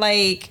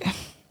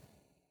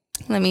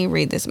 let me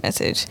read this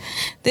message.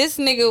 This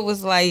nigga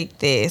was like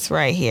this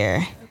right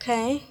here.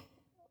 Okay.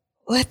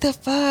 What the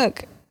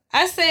fuck?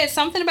 I said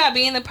something about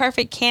being the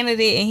perfect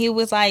candidate and he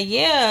was like,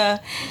 yeah.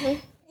 Mm-hmm.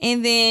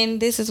 And then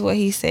this is what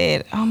he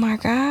said. Oh my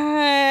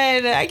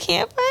God. I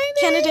can't find it.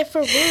 Candidate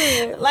for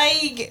what?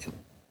 Like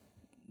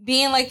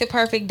being like the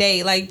perfect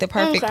date, like the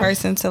perfect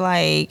person to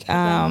like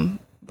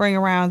bring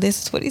around.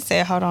 This is what he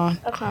said. Hold on.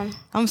 Okay.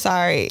 I'm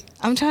sorry.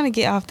 I'm trying to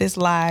get off this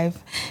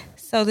live.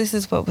 So this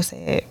is what was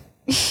said.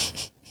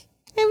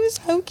 It was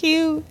so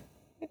cute.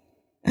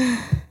 Woo,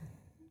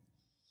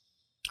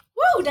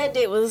 that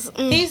dick was.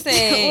 He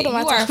said, "You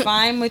are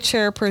fine,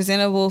 mature,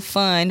 presentable,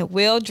 fun,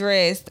 well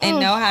dressed,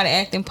 and know how to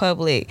act in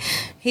public."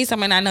 He's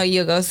something I know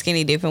you'll go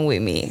skinny dipping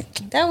with me.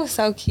 That was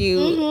so cute.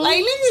 Mm-hmm.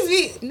 Like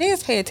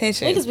niggas pay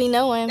attention. Niggas be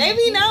knowing. They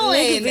be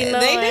knowing. They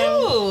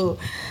do.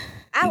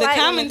 I the like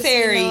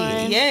commentary,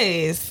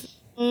 yes.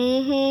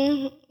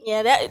 Mhm.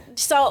 Yeah,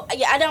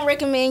 I don't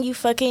recommend you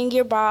fucking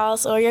your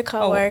boss or your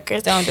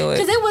coworkers. Don't do it.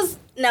 Because it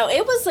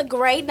was a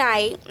great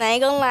night. I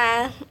ain't gonna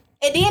lie.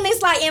 And then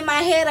it's like in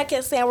my head, I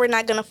kept saying we're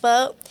not gonna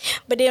fuck.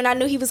 But then I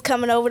knew he was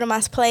coming over to my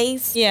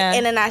place. Yeah.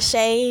 And then I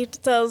shaved.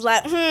 So I was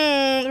like,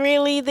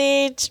 really,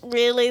 bitch?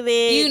 Really,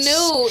 bitch? You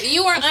knew.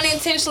 You were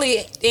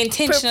intentionally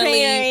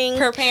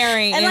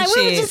preparing and like,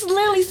 we were just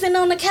literally sitting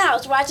on the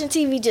couch watching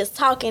TV, just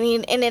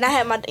talking. And then I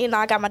had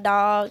I got my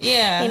dog.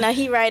 Yeah.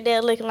 He right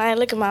there looking like,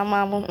 look at my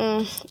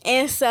mama.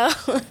 And so...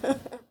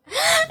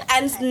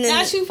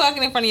 Not you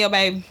fucking in front of your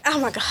baby. Oh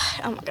my God.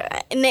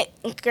 And that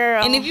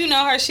girl. And if you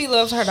know her, she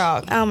loves her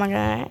dog. Oh my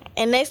God.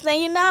 And next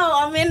thing you know,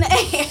 I'm in the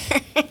air.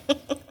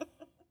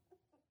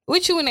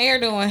 What you in the air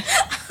doing?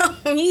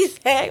 You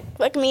said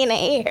fuck me in the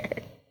air.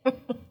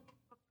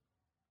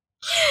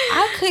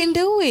 I couldn't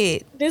do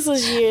it. This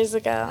was years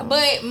ago.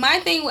 But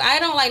my thing, I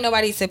don't like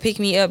nobody to pick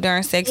me up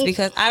during sex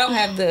because I don't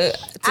have the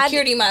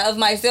security of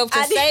myself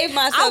to save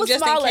myself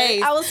just in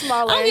case. I was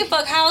smaller. I don't give a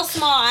fuck how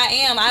small I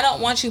am. I don't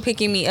want you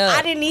picking me up.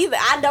 I didn't either.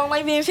 I don't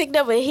like being picked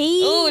up, but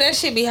Ooh, that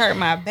shit be hurting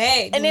my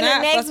back. And then the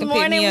next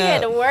morning we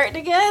had to work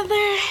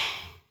together.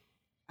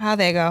 How'd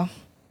that go?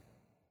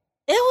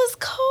 It was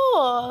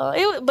cool.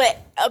 But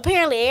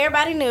apparently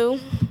everybody knew.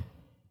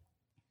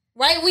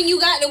 Right when you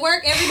got to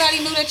work, everybody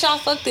knew that y'all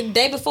fucked the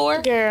day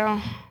before?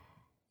 Girl.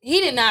 He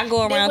did not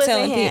go around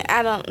telling people.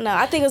 I don't know.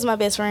 I think it was my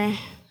best friend.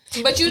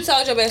 But you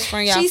told your best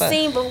friend y'all fucked. She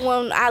seen, but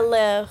when I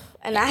left,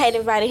 and I had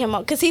invited him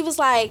up, because he was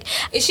like...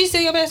 Is she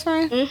still your best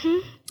friend? Mm-hmm.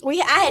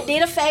 I had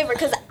did a favor,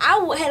 because I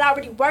had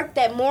already worked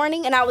that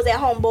morning, and I was at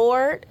home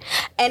bored.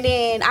 And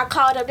then I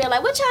called up there,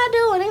 like, what y'all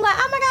doing? And they like,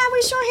 oh my God,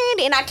 we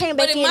short-handed. And I came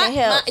back in and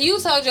helped. You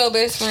told your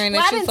best friend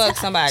that you fucked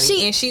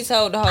somebody, and she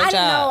told the whole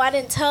job. I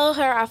didn't tell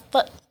her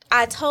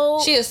I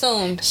told... She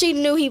assumed. She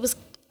knew he was...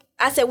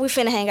 I said, we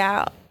finna hang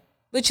out.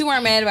 But you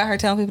weren't mad about her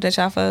telling people that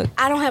y'all fucked?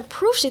 I don't have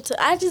proof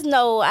I just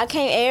know I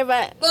can't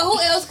everybody... But who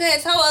else could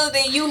have told other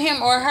than you,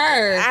 him, or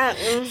her?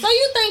 So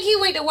you think he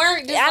went to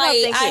work just I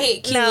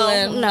hit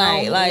Keela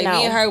night? Like,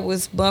 me and her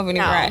was bumping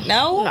it right?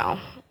 No.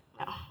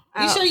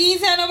 You sure you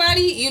ain't tell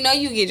nobody? You know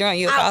you get drunk,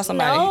 you'll call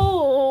somebody.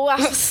 No.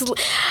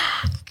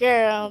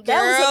 Girl,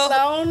 that was a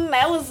phone.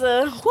 That was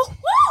a... Woo, woo.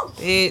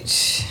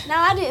 Bitch. No,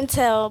 I didn't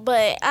tell,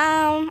 but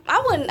I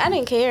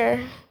didn't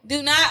care.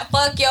 Do not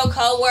fuck your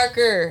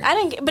coworker. I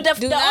didn't. But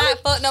do not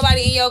fuck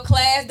nobody in your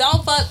class.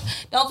 Don't fuck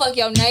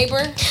your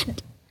neighbor.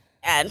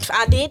 And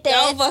I did that.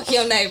 Don't fuck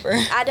your neighbor.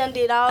 I done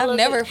did all. I've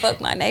never fucked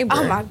my neighbor.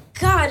 Oh my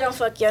God! Don't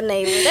fuck your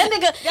neighbor. That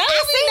nigga.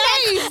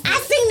 I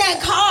seen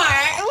that car.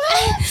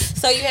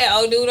 So you had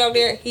old dude over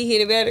there. He hit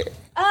it better.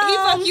 He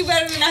fuck you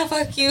better than I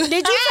fuck you.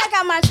 Did you check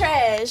out my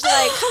trash?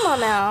 Like, come on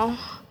now.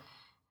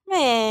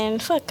 Man,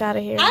 fuck out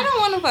of here. I don't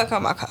want to fuck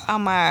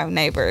on my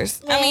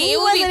neighbors. Man, I mean, he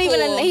wasn't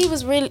even. He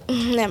was really.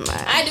 Never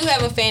mind. I do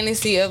have a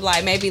fantasy of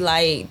like maybe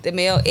like a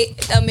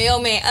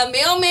mailman,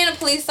 a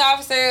police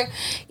officer,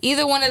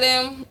 either one of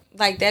them.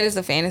 Like that is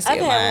a fantasy of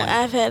mine.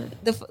 I've had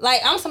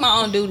I'm to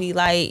my own duty.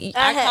 Like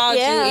I called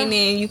you and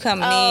then you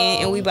coming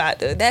in and we about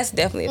to. That's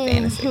definitely a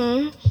fantasy.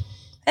 Mm-hmm.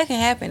 That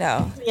can happen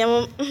though.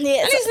 Yeah, I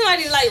need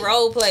somebody to like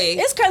role play.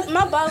 It's cause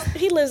my boss,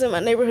 he lives in my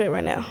neighborhood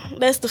right now.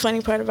 That's the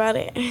funny part about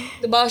it.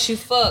 The boss you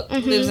fuck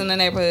lives in the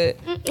neighborhood.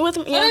 With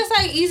me, yeah. Well, that's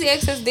like easy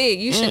access dick.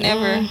 You should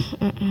never.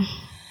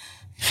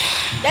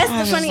 That's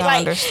the funny. Like,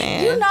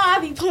 understand. You know, I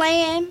be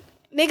playing.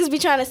 Niggas be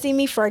trying to see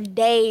me for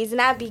days,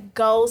 and I be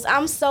ghost.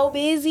 I'm so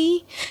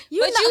busy.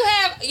 You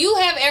have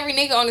every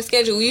nigga on the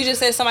schedule. You just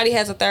said somebody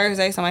has a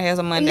Thursday, somebody has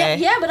a Monday.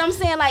 Yeah, but I'm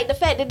saying like the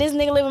fact that this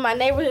nigga live in my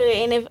neighborhood,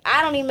 and if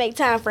I don't even make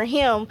time for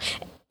him,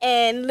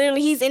 and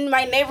literally he's in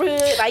my neighborhood,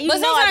 like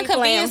but sometimes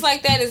convenience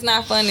like that is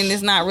not fun, and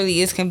it's not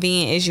really as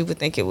convenient as you would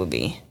think it would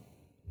be.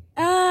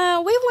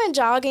 We went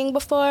jogging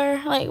before.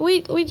 Like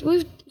we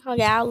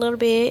hung out a little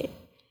bit.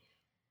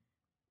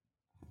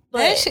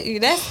 But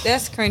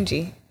that's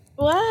cringy.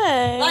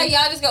 What? Like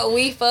y'all just go,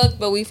 we fucked,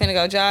 but we finna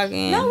go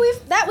jogging. No,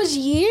 that was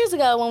years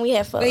ago when we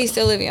had fucked. But he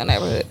still live in your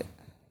neighborhood.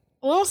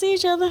 We don't see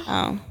each other.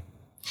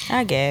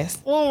 I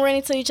guess. We don't run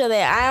into each other.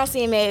 I don't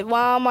see him at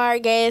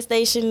Walmart, gas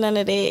station, none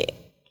of that.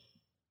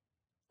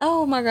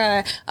 Oh my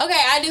God.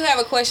 Okay, I do have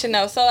a question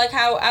though. So like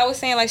how I was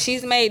saying, like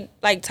she's made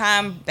like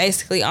time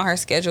basically on her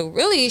schedule.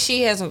 Really,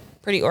 she has a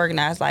pretty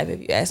organized life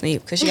if you ask me,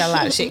 because she got a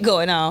lot of shit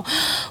going on.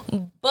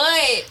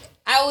 But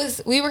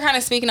we were kind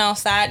of speaking on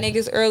side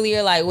niggas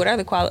earlier, like what are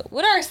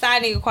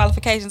side nigga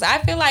qualifications? I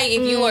feel like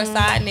if you are a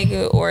side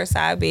nigga or a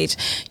side bitch,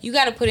 you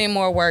got to put in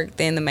more work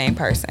than the main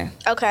person.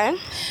 Okay.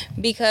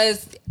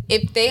 Because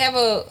if they have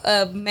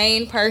a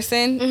main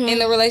person in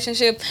the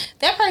relationship,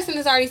 that person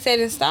is already set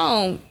in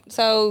stone.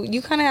 So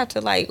you kind of have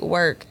to like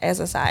work as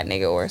a side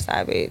nigga or a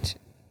side bitch.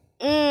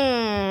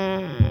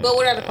 But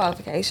what are the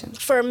qualifications?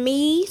 For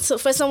me, so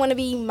for someone to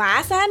be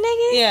my side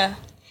nigga? Yeah.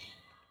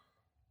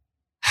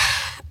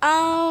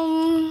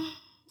 Are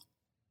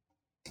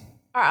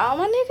all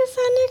my niggas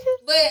side niggas?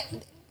 But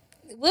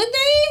would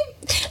they?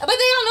 But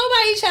they don't know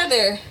about each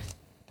other.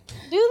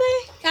 Do they?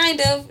 Kind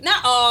of.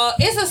 Not all.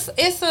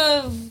 It's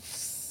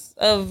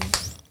of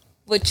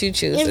what you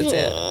choose to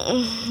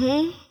tell.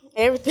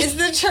 Everything. It's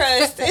the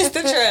trust. It's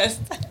the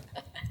trust.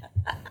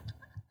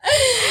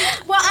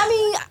 Well, I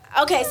mean,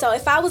 okay, so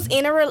if I was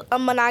in a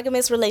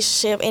monogamous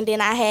relationship and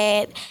then I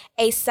had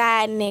a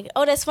side nigga.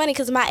 Oh, that's funny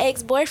because my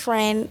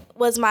ex-boyfriend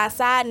was my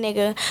side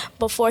nigga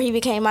before he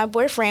became my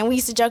boyfriend. We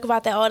used to joke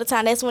about that all the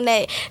time. That's when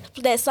that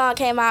song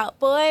came out,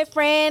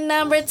 Boyfriend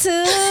Number 2.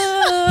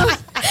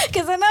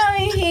 Because I know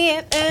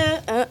he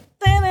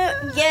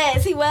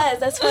yes, he was.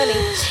 That's funny.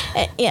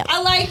 Yeah.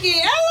 I like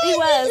it. He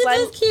was.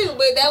 It's cute,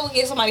 but that would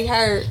get somebody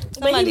hurt.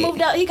 But he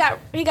moved up. He got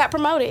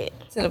promoted.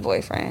 To the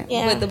boyfriend.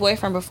 Yeah. But the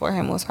boyfriend before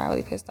him was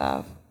probably pissed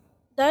off.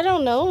 I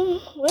don't know.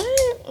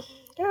 What?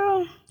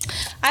 Girl.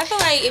 I feel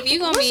like if you're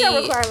going to be... What's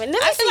your requirement?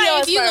 I feel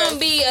like if you're going to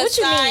be a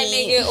side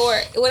nigga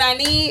or what I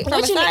need from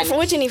a side nigga...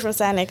 What you need from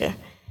side nigga?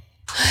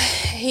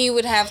 He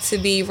would have to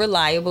be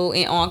reliable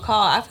and on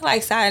call. I feel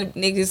like side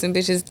niggas and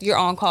bitches, you're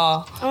on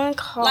call. On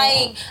call.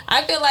 Like,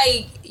 I feel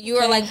like you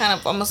are like kind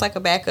of almost like a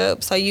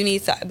backup. So you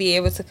need to be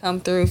able to come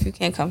through. If you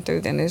can't come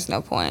through, then there's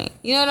no point.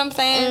 You know what I'm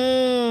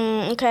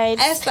saying? Okay.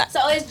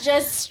 So it's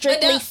just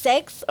strictly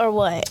sex or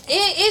what?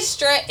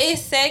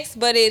 It's sex,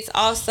 but it's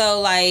also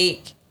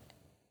like...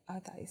 I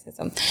thought you said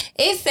something.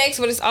 It's sex,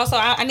 but it's also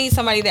I need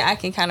somebody that I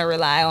can kind of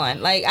rely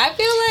on. Like I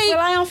feel like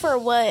rely on for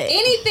what?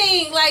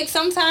 Anything. Like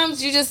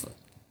sometimes you just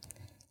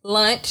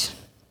lunch.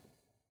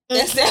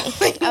 That's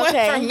definitely one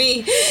for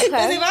me.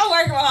 Because if I'm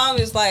working from home,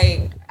 it's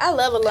like I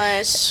love a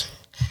lunch.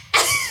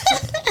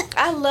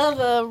 I love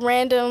a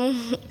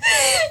random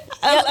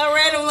a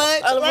random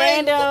lunch.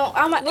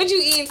 What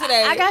you eating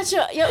today? I got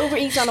your Uber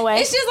Eats on the way.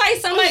 It's just like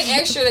somebody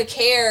extra to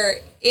care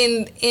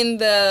in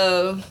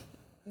the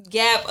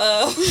gap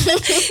of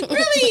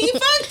really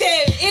fuck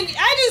that.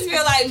 I just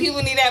feel like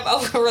people need to have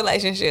open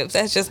relationships.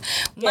 That's just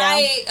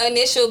my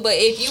initial. But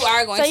if you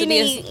are going to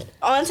be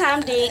on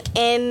time dick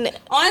and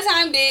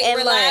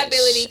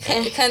reliability,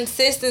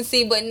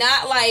 consistency, but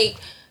not like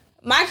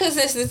my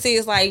consistency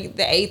is like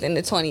the 8th and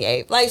the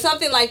 28th, like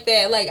something like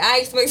that. Like I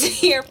expect to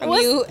hear from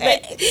you.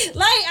 Okay.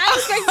 Like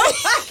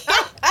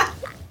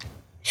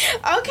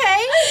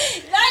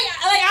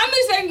I'm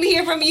expecting to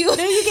hear from you.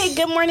 Do you get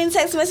good morning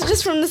text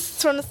messages from the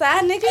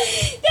side nigga? Don't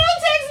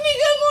text me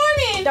good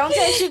morning. Don't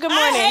text you good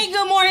morning. I hate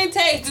good morning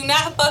text. Do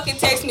not fucking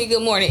text me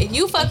good morning. If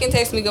you fucking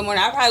text me good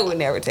morning, I probably would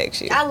never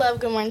text you. I love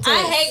good morning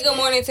text. I hate good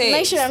morning text.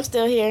 Make sure I'm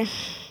still here.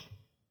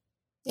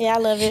 Yeah, I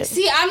love it.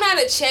 See, I'm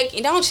not a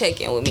check-in. Don't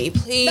check in with me,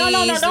 please. No.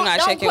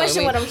 Don't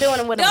question what I'm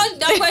doing with them.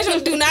 Don't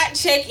question. Do not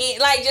check in.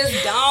 Like,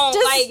 just don't.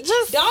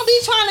 Don't be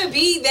trying to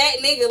be that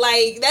nigga.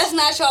 Like, that's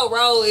not your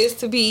role. Is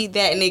to be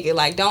that nigga.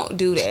 Like, don't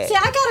do that. See,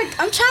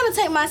 I'm trying to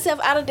take myself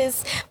out of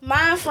this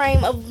mind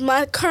frame of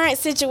my current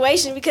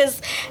situation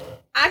because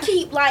I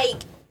keep like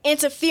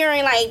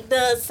interfering, like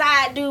the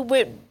side dude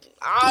with.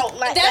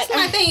 That's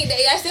my thing.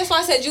 That's why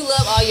I said you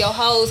love all your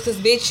hoes, because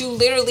bitch, you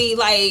literally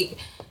like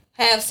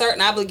have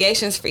certain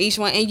obligations for each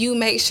one, and you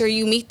make sure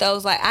you meet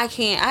those. Like, I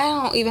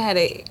don't even have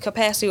the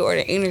capacity or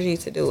the energy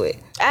to do it.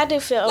 I do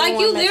feel like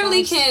you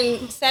literally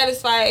can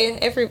satisfy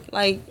every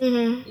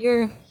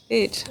your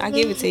bitch. I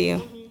give it to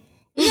you.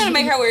 You gotta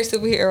make her wear a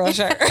superhero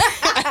shirt. But for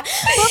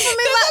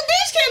me, like, a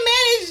bitch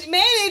can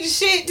manage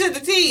shit to the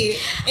T.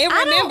 And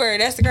remember,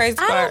 that's the crazy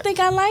part. I don't think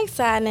I like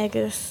side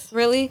niggas.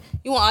 Really?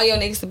 You want all your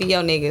niggas to be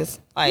your niggas?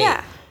 Like,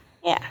 yeah.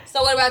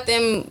 So what about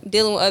them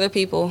dealing with other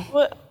people?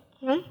 What?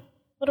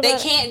 They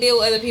can't deal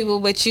with other people,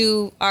 but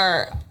you're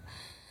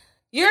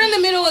in the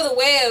middle of the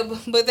web,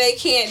 but they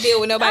can't deal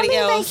with nobody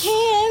else. They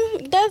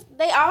can.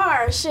 They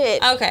are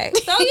shit. Okay,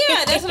 so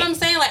yeah, that's what I'm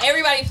saying. Like,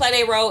 everybody play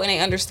their role and they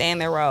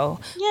understand their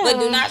role. Yeah. But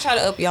do not try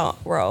to up your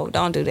role.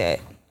 Don't do that.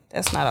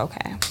 That's not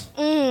okay.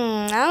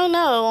 I don't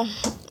know.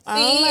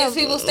 See, is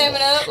people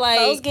stepping up? Like,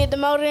 those get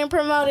demoted and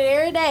promoted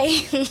every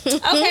day.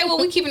 Okay, well,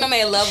 we keeping them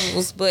at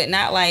levels, but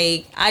not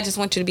like, I just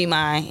want you to be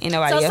mine and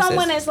nobody else's. So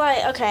someone is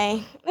like,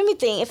 okay, let me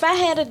think. If I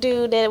had a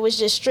dude that was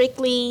just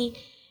strictly,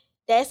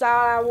 that's all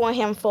I want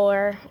him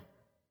for.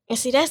 And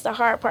see, that's the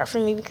hard part for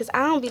me, because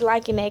I don't be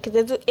liking that.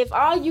 Because if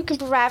all you can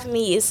provide for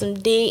me is some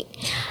dick.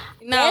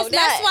 No,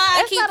 that's why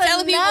I keep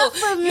telling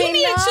people, you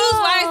need to choose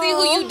wisely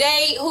who you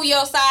date, who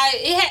your side.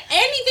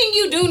 Anything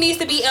you do needs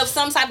to be of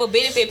some type of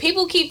benefit.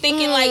 People keep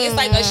thinking like it's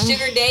like a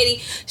sugar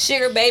daddy,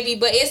 sugar baby,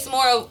 but it's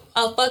more of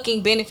a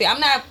fucking benefit. I'm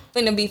not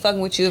finna be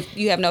fucking with you if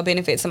you have no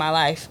benefits in my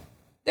life.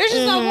 There's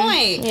just no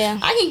point. Yeah.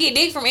 I can get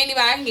dick from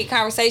anybody. I can get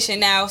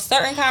conversation. Now,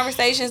 certain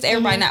conversations,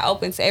 everybody not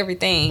open to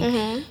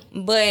everything.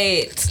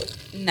 But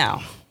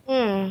no.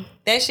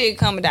 That shit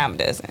come a dime a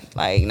dozen.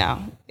 Like,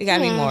 no. It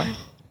gotta be more.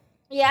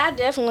 Yeah, I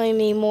definitely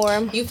need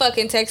more. You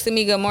fucking texting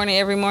me good morning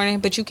every morning,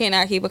 but you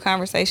cannot keep a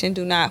conversation.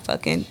 Do not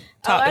fucking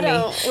talk to me.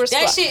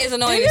 That shit is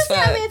annoying as fuck.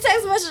 You send me a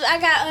text message I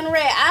got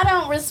unread. I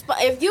don't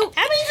respond. If you,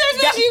 how many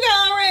text messages you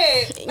got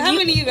unread? How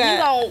many you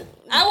got?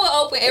 I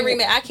will open every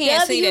minute. I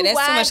can't see that.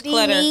 That's too much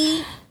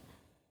clutter.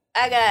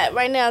 I got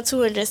right now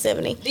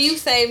 270. Do you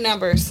save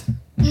numbers?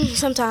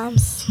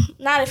 Sometimes.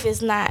 Not if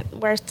it's not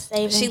worth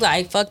saving. She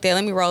like, fuck that.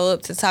 Let me roll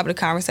up to the top of the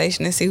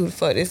conversation and see who the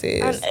fuck this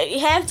is.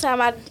 Half the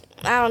time I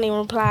don't even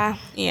reply.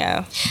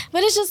 Yeah.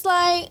 But it's just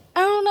like,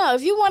 I don't know.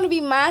 If you want to be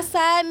my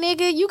side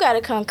nigga, you got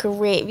to come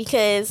correct,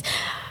 because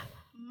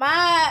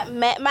my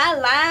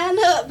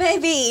lineup,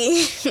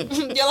 baby.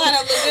 Your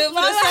lineup look good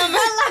for the summer.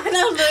 My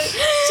lineup look.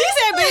 She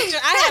said, bitch,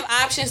 I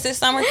have options this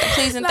summer.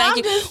 Please and thank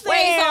you.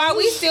 Wait, so are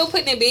we still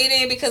putting a bid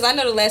in? Because I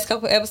know the last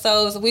couple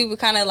episodes, we were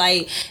kind of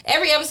like,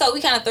 every episode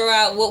we kind of throw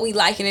out what we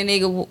like in a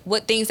nigga,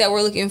 what things that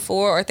we're looking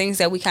for, or things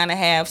that we kind of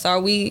have. So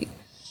are we...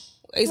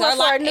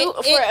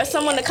 for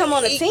someone to come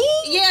on the team?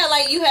 Yeah,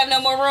 like, you have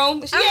no more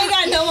room. She ain't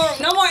got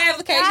no more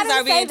applications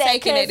are being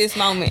taken at this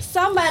moment.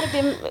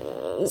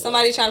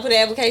 Somebody trying to put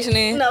an application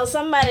in? No,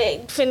 somebody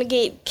finna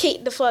get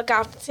kicked the fuck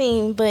off the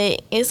team,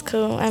 but it's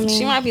cool. I mean,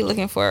 she might be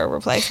looking for a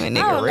replacement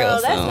nigga real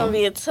soon. That's gonna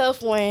be a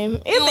tough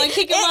one. You want to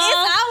kick him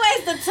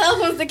off? It's always the tough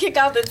ones to kick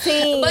off the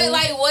team. But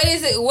like, what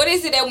is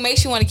it that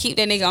makes you want to keep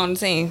that nigga on the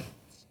team?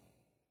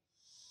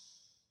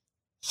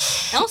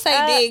 Don't say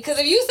dick, because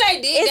if you say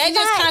dick, that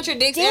just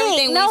contradicts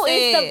everything we said. No,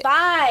 it's the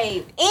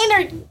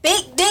vibe.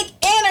 Big dick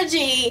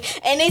energy.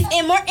 And it's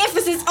more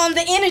emphasis on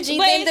the energy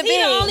than the big. But is he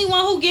the only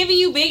one who giving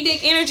you big dick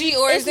energy,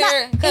 or is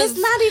there... It's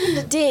not even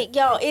the dick,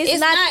 yo. It's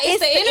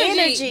the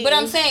energy. But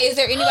I'm saying, is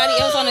there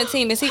anybody else on the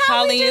team? Is he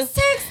calling you? Just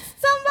text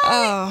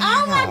somebody.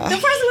 Oh my, the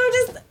person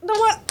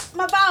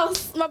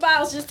who my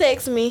boss just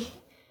texted me.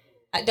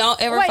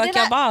 Don't ever fuck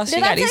your boss.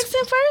 Did I text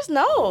him first?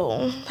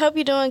 No. Hope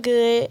you're doing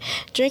good.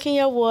 Drinking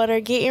your water,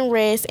 getting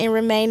rest, and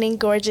remaining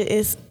gorgeous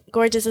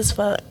as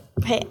fuck.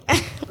 Hey.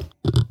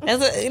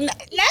 Not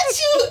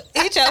you.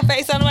 Hit your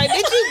face on the way.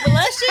 Bitch, you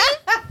blushing?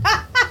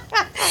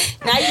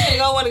 Now you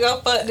can want to go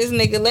fuck this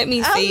nigga. Let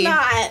me see.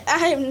 I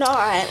am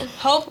not.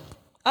 Hope.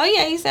 Oh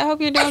yeah, he said, hope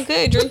you're doing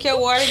good. Drink your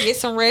water, get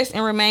some rest,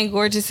 and remain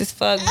gorgeous as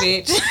fuck,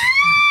 bitch.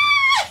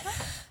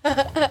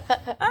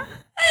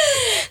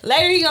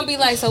 Later he gonna be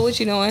like, so what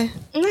you doing?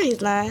 No,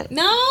 he's not.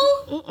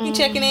 No? You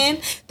checking in?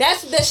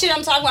 That's the shit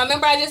I'm talking about.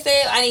 Remember I just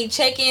said I need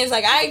check-ins.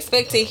 Like, I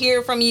expect to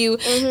hear from you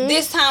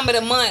this time of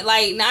the month.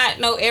 Like, not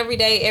no every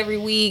day, every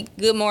week.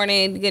 Good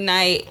morning, good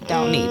night.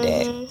 Don't need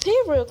that.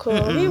 He's real cool.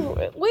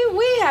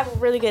 We have a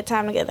really good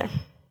time together.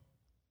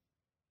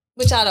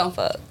 But y'all don't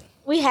fuck.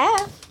 We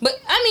have. But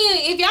I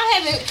mean,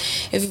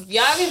 if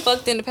y'all haven't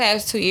fucked in the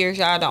past 2 years,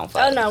 y'all don't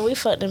fuck. Oh no, we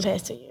fucked in the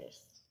past 2 years.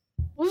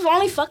 We've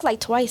only fucked like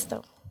twice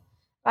though.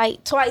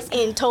 Like twice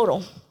in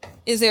total.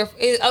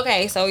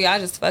 Okay, so y'all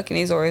just fucking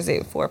these, or is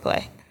it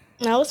foreplay?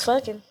 No, it's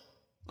fucking.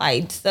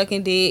 Like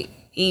sucking dick,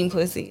 eating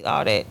pussy,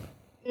 all that.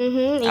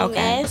 Eating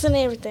ass and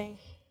everything.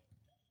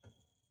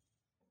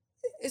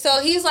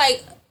 So he's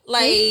like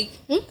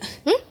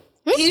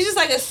he's just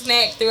like a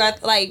snack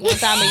throughout like one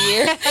time a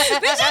year. Bitch, I'm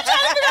trying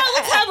to figure out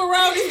what type of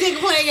role this nigga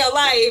play in your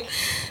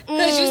life.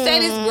 Because you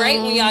said it's great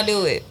when y'all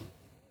do it.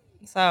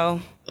 So.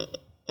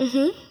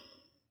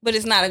 But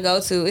it's not a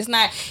go-to. It's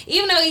not,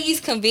 even though he's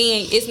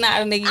convenient, it's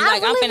not a nigga.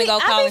 Like, I'm finna go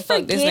call and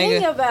fuck this nigga. I be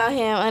forgetting about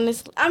him,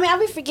 honestly. I mean, I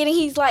be forgetting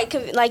he's like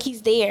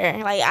he's there.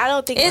 Like, I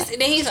don't think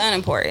then he's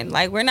unimportant.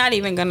 Like, we're not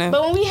even gonna.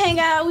 But when we hang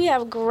out, we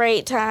have a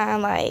great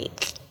time.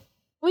 Like,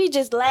 we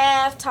just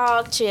laugh,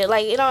 talk, chill.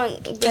 Like, it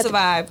don't. It's a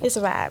vibe. It's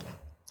a vibe.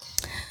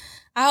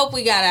 I hope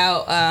we got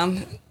out.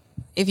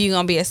 If you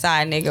gonna be a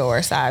side nigga or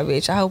a side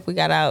bitch, I hope we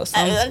got out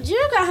some.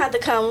 You're gonna have to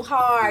come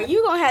hard.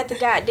 You gonna have to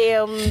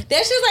goddamn.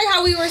 That's just like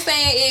how we were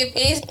saying.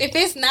 If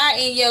it's not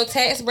in your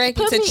tax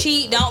bracket to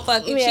cheat, don't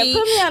fucking cheat.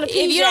 Put me on a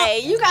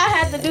PJ. You gotta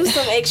have to do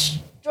some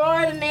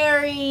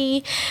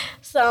extraordinary,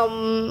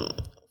 some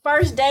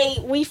first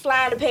date. We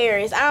flying to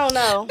Paris. I don't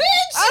know.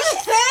 Bitch, I'm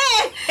just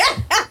saying.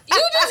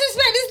 You just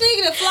expect this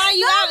nigga to fly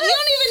you out. You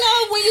don't even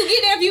know when you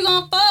get there if you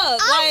gonna fuck.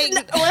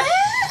 What?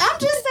 I'm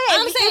just saying.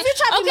 If you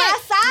try to be my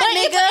side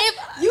nigga,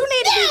 you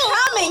need to be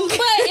coming.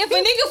 But if a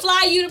nigga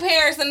fly you to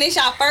Paris and this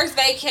y'all first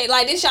vacate,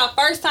 like this y'all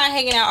first time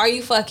hanging out, are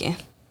you fucking?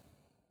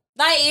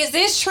 Like, is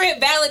this trip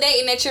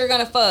validating that you're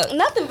gonna fuck?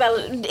 Nothing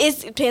valid.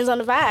 It depends on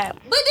the vibe.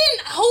 But then,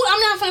 I'm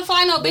not finna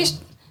fly no bitch.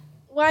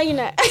 Why you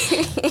not?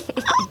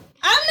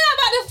 I'm not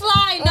about to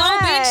fly no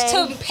bitch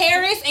to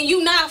Paris and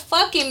you not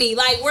fucking me.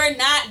 Like, we're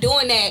not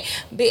doing that.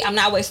 I'm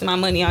not wasting my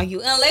money on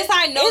you. Unless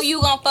I know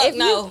you gonna fuck,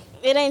 no.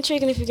 It ain't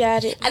tricking if you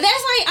got it. That's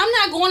like, I'm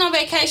not going on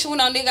vacation with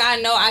no nigga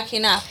I know I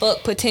cannot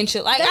fuck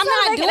potential. Like, I'm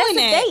not doing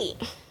that. Date.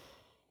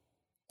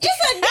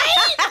 It's a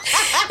date?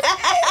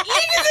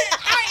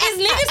 Is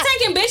niggas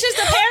taking bitches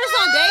to Paris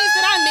on dates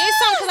that I missed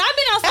some? Because I've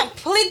been on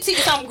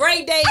some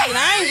great dates and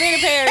I ain't been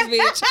to Paris,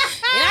 bitch.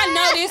 And I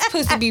know this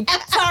pussy be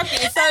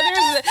talking. So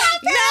there's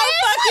no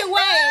fucking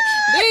way.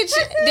 Bitch,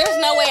 there's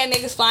no way a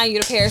nigga's flying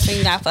you to Paris and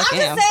you not fucking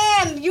him. I'm just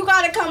saying, you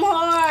gotta come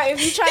hard if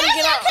you trying to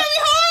get out. That's not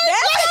coming hard.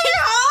 That's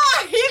coming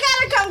hard. You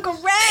gotta come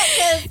correct.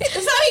 So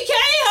he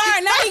came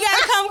hard. Now he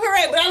gotta come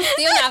correct. But I'm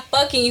still not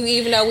fucking you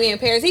even though we in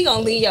Paris. He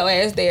gonna leave your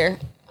ass there.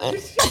 He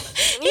gonna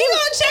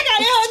check out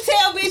the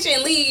hotel, bitch,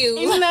 and leave you.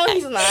 Even though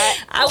he's not.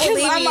 I would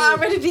leave I'm you.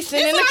 already be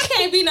sitting in I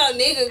can't be no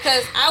nigga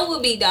because I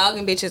would be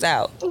dogging bitches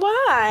out.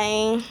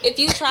 Why? If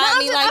you try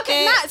me like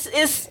that.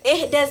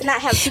 It does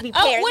not have to be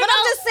Paris. But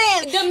I'm just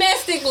saying.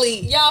 Domestically,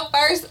 y'all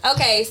first.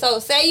 Okay, so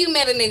say you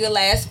met a nigga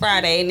last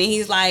Friday and then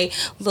he's like,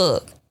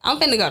 look, I'm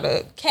finna go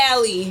to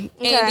Cali.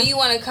 And do you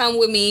want to come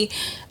with me?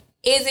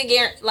 Is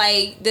it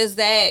like, does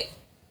that.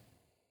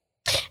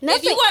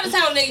 If you go out of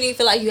town with a nigga, you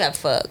feel like you have to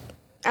fuck.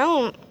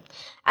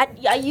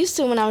 I used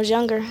to when I was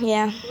younger,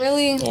 yeah.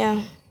 Really?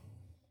 Yeah.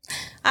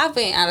 I've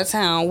been out of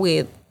town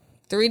with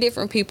 3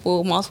 different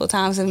people multiple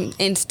times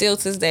and still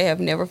to this day have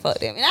never fucked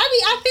them. And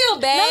I feel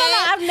bad.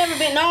 No, I've never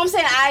been. No, I'm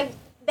saying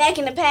back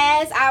in the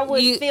past, I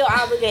would feel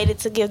obligated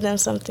to give them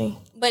something.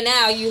 But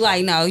now you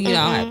like, no, you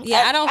don't have.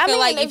 Yeah, I don't feel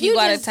like if you go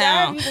out of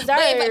town. But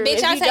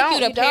bitch, I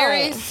take you to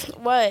Paris.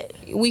 What?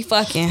 We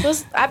fucking.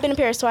 I've been to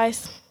Paris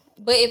twice.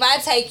 But if I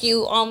take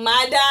you on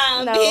my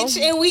dime, bitch,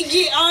 and we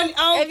get on if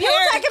Paris. If you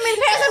taking me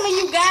to Paris, I mean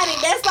you got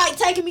it. That's like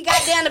taking me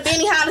goddamn to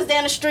Benihana's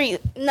down the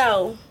street.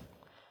 No.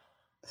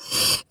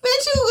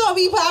 Bitch, you gonna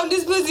be popping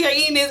this pussy or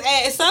eating this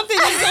ass. Something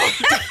is going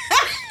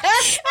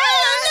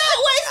I'm not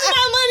wasting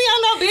my money on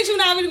no bitch who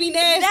not gonna be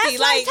nasty. That's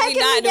like taking we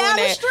not me down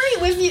doing the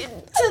street with you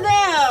to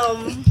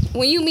them.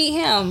 When you meet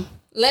him,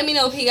 let me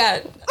know if he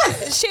got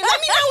shit. Let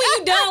me know when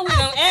you done with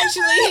him.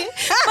 Actually,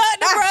 fuck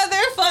the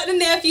brother, fuck the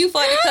nephew,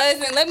 fuck the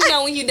cousin. Let me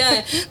know when you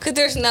done, cause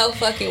there's no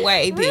fucking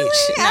way, bitch. Really?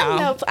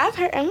 No, I've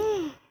heard.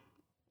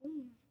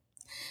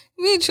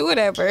 Bitch,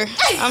 whatever.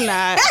 I'm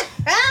not.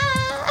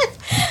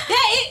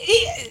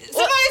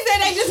 Somebody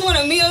said they just want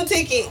a meal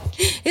ticket.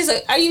 It's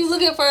are you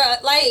looking for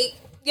like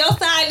your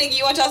side nigga?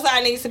 You want your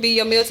side niggas to be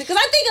your meal ticket?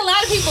 Because I think a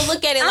lot of people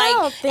look at it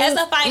like as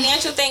a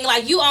financial thing.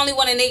 Like you only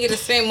want a nigga to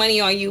spend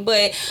money on you.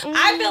 But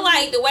I feel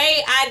like the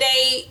way I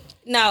date.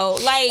 No,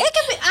 like it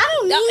could be. I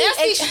don't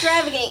need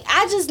extravagant.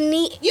 I just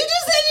need. You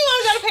just said you want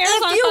to go to Paris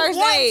on first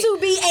date. If you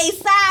want to be a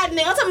side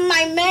nigga, I'm talking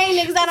my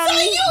main niggas. I don't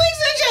need.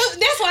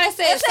 That's why I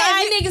said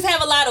side niggas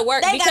have a lot of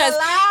work because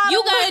you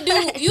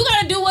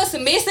gotta do what's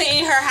missing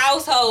in her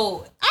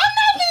household. I'm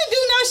not gonna do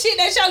no shit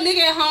that your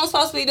nigga at home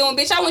supposed to be doing,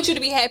 bitch. I want you to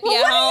be happy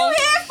at home.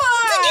 What are you here for?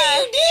 To give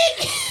you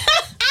dick.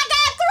 I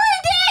got 3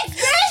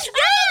 dicks, bitch.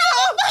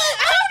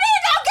 I don't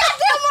need no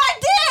goddamn more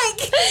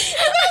dick.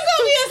 If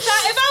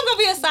I'm gonna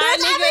be a side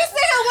bitch, nigga. I be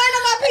sitting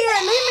waiting up here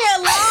and leave me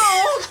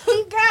alone.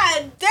 God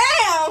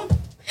damn.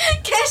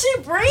 Can she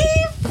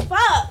breathe?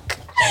 Fuck.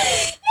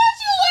 I'm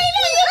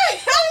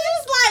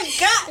just like,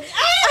 God.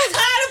 I'm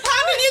tired of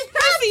popping this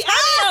pussy. I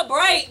need a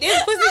break.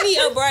 This pussy need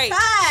a break.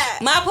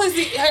 My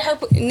pussy, her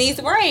needs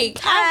a break.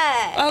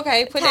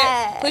 Okay, put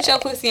your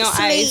pussy on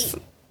ice.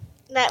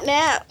 Nap.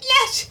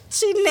 Yes,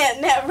 she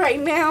nap right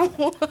now.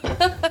 Bitch,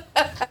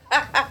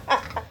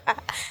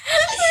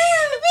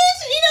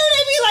 you know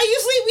they be like, you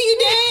sleep when you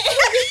dead.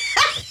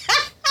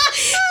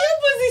 Your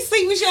pussy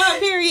sleep with your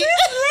period.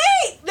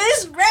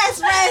 This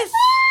rest.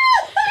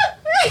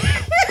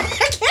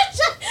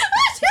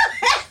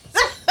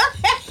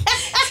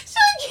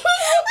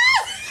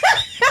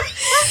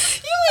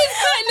 You ain't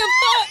cutting the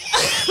fuck.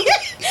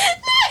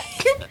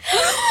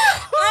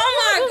 Oh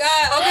my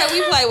god. Okay, we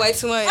play way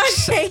too much.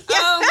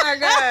 Oh my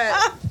god.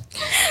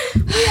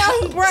 We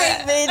on break,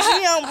 bitch.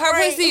 We on break. Her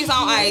pussy's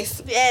on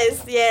ice.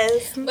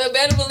 Yes. But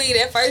better believe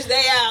that first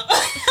day out.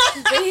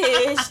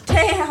 Bitch,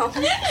 damn.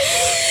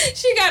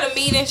 She got a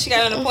meeting. She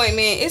got an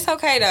appointment. It's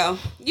okay though.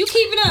 You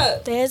keep it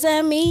up. There's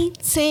a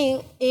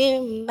meeting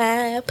in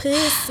my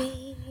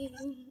pussy.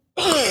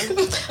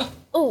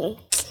 Ooh.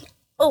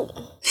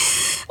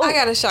 I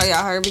gotta show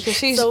y'all her because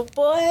she's. So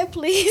boy,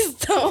 please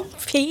don't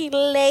be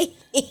late.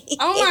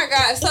 Oh my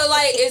god! So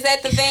like, is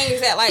that the thing?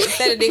 Is that like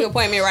set a dick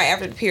appointment right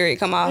after the period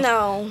come off?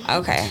 No.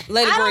 Okay,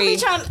 let it breathe.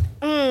 Don't be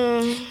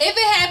trying. If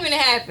it happened,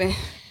 it happened.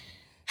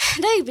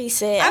 They be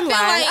sad. I feel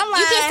like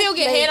you can still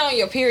get head on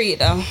your period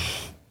though.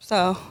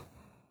 So.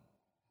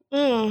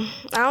 I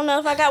don't know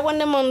if I got one of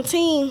them on the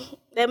team.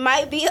 That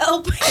might be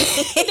open.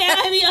 That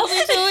might be open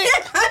to it.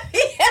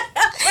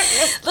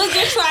 Look,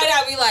 just try it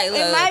out. Be like,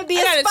 look, it might be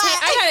I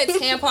got a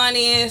tampon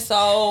in,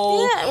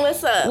 so yeah.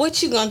 What's up?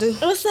 What you gonna do?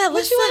 What's up?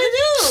 What you wanna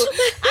do?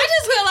 I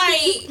just feel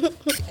like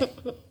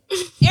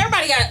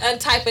everybody got a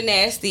type of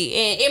nasty,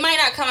 and it might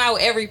not come out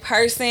with every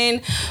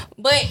person,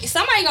 but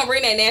somebody gonna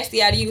bring that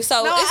nasty out of you.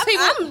 So it's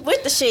people. I'm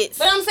with the shits.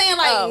 But I'm saying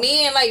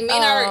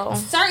men are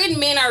certain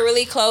men are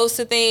really close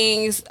to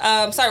things.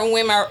 Certain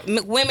women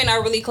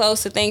are really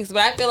close to things.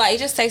 But I feel like it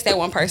just takes that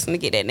one person to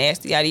get that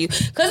nasty out of you.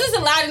 Cause there's a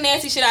lot of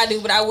nasty shit I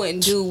do, but I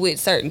wouldn't do with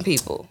certain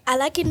people. I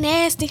like it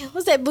nasty.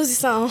 What's that Boosie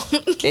song?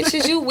 Bitch,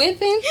 is you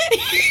whipping?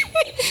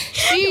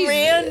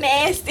 Real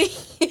nasty.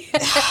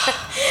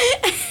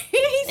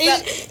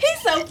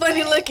 He's so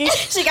funny looking.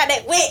 She got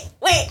that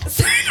wet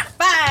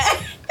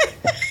certified.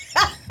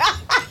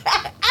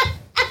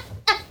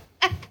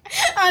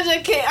 I'm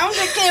just kidding,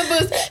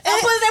 Boost.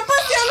 Don't put that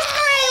pussy on the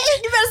screen.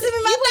 You better send me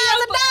my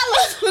 $1,000.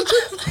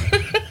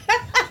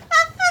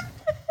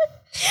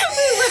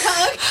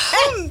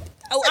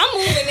 I'm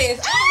moving this.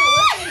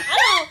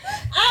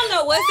 I don't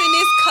know what's in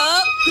this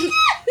cup,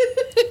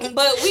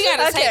 but we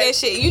gotta take that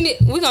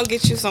shit. We gonna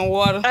get you some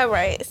water. All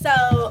right. So,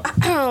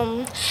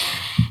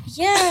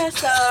 yeah.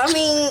 So I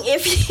mean,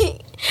 if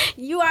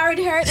you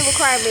already heard the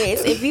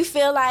requirements, if you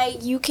feel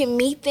like you can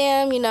meet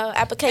them,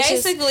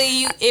 applications.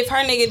 Basically, if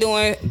her nigga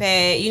doing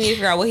bad, you need to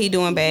figure out what he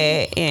doing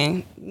bad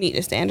and meet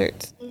the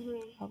standards.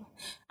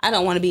 I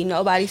don't want to be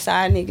nobody's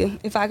side nigga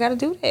if I gotta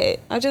do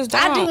that. I just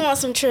don't. I do want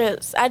some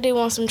trips. I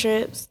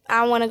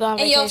want to go on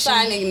vacation. And your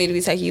side nigga need to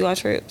be taking you on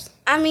trips.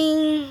 I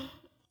mean,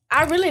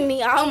 I really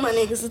need all my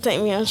niggas to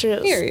take me on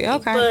trips. Period.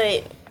 Okay.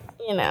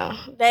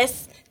 But,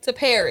 that's... To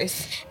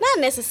Paris. Not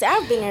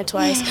necessarily. I've been there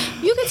twice.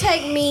 You can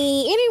take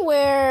me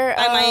anywhere.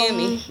 Like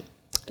Miami.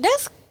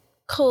 That's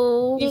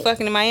cool. You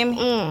fucking in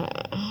Miami?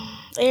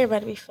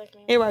 Everybody be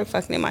fucking. Everybody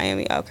fucking in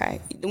Miami. Okay.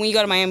 When you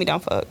go to Miami,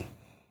 don't fuck.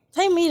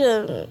 Take me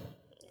to...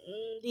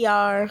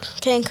 DR,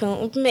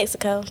 Cancun,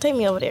 Mexico. Take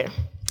me over there.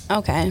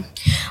 Okay.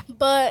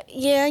 But,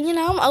 yeah,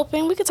 I'm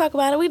open. We could talk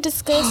about it. We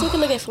discuss. We could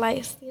look at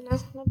flights. No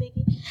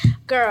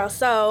biggie. Girl,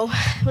 so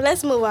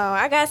let's move on.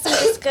 I got some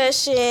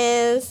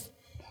discussions.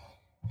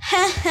 So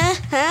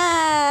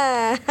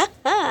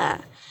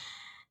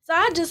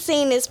I just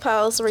seen this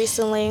post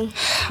recently.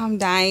 I'm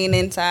dying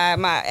inside.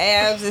 My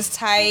abs is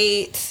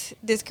tight.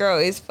 This girl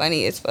is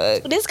funny as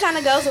fuck. This kind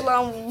of goes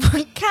along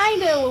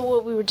kind of with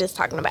what we were just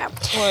talking about.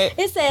 What?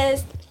 It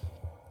says...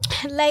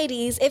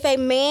 Ladies, if a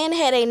man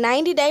had a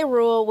 90-day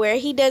rule where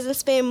he doesn't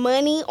spend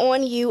money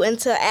on you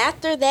until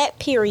after that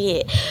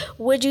period,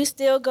 would you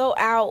still go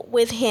out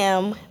with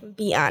him?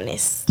 Be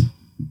honest.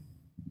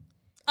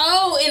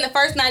 Oh, in the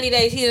first 90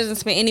 days, he doesn't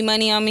spend any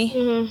money on me?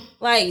 Mm-hmm.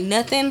 Like,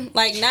 nothing?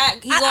 Like,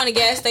 not, he's going to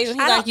gas station,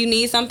 he's like, you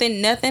need something?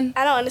 Nothing?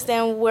 I don't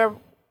understand what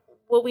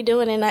we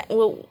doing and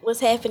what's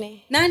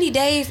happening. 90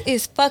 days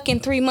is fucking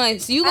 3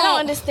 months. I don't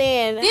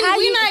understand. Then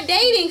we're not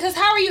dating, because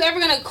how are you ever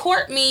going to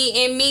court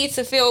me and me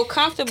to feel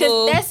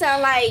comfortable? Because that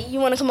sounds like you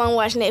want to come on and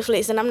watch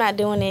Netflix, and I'm not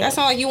doing it. That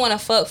sounds like you want to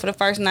fuck for the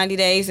first 90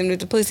 days, and if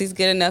the pussy's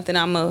good enough, then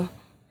I'm going to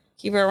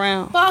keep her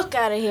around. Fuck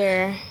out of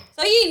here.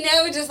 So you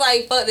never just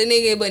like fuck the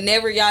nigga, but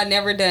y'all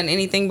never done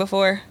anything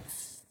before?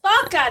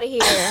 Fuck out of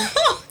here.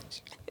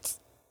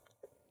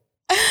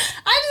 I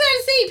just had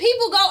to see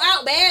people go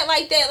out bad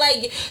like that.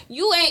 Like,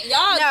 you ain't,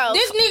 y'all, no.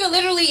 This nigga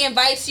literally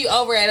invites you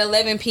over at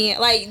 11 p.m.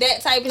 Like,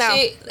 that type of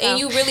shit. No. And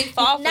you really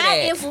fall for not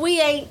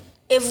that.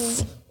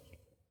 If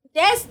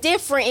that's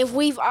different if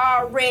we've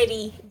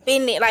already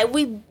been there. Like,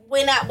 we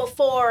went out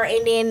before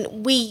and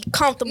then we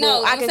comfortable.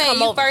 No, I'm saying come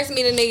you over. First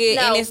meet a nigga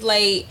and it's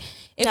late.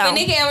 If a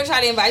nigga ever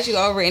try to invite you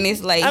over and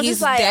it's late,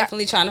 he's like,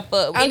 definitely trying to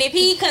fuck. And if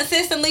he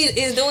consistently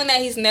is doing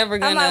that, he's never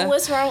gonna. I'm like,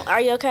 what's wrong?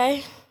 Are you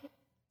okay?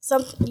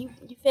 You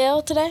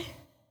failed today?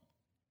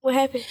 What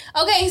happened?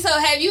 Okay, so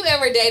have you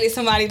ever dated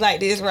somebody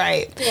like this,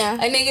 right? Yeah.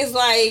 A nigga's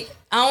like,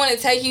 I want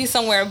to take you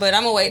somewhere, but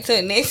I'm going to wait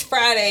till next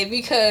Friday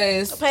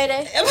because...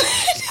 Payday?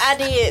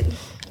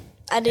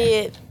 I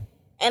did.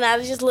 And I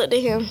just looked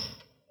at him.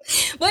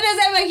 But does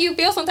that make you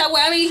feel some type of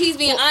way? I mean, he's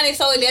being honest,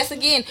 so that's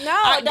again...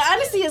 No, the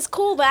honesty is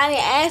cool, but I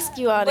didn't ask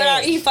you all that. But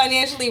are you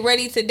financially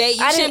ready to date?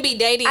 You shouldn't be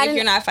dating if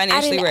you're not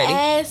financially ready.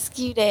 I didn't ask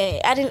you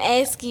that. I didn't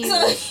ask you.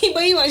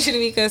 But he wants you to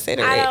be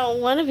considerate. I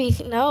don't want to be...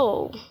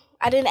 No.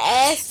 I didn't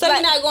ask. So you're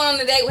not going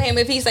on a date with him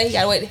if he say he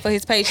gotta wait for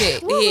his paycheck to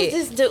hit. What was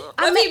this dude?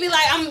 But he be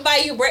like, I'm gonna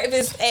buy you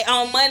breakfast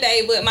on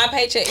Monday, but my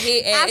paycheck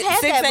hit at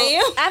 6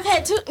 a.m. I've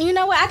had two. You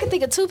know what? I can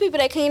think of two people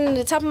that came in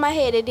the top of my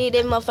head that did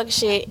that motherfucking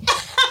shit.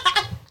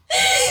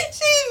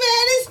 She's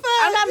mad as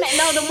fuck. I'm not mad.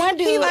 No, the one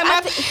dude.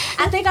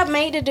 I think I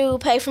made the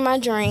dude pay for my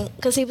drink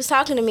because he was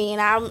talking to me,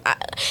 and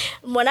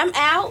when I'm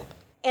out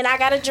and I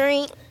got a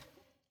drink.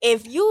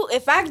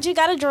 If I just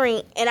got a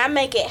drink and I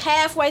make it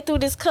halfway through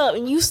this cup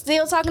and you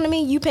still talking to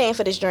me, you paying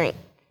for this drink.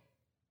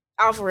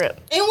 Off rip.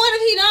 And what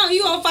if he don't?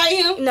 You gonna fight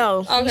him? No.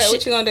 Okay,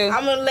 what you gonna do?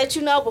 I'm gonna let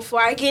you know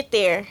before I get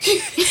there.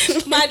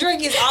 My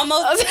drink is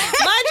almost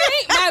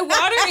my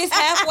water is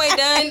halfway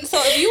done. So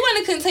if you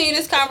want to continue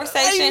this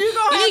conversation,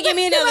 you need to give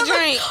me another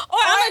drink. Or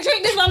I'm gonna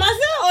drink this by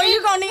myself. Or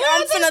you gonna need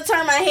I'm finna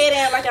turn my head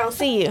in like I don't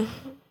see you.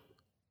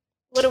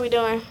 What are we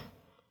doing?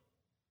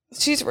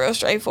 She's real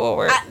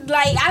straightforward.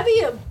 I be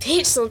a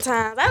bitch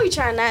sometimes. I be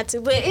trying not to,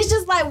 but it's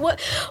just like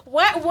what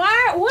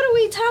are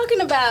we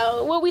talking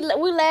about? What we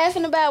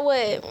laughing about?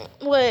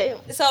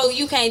 What? So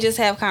you can't just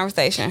have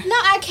conversation. No,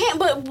 I can't.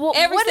 But what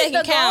is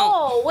the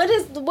goal? What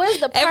is the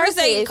purpose? Every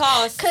second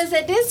costs. Because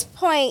at this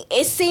point,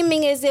 it's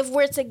seeming as if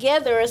we're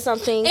together or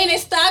something, and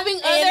it's stopping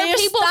other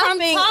people from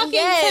talking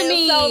to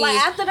me. So like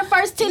after the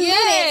first 10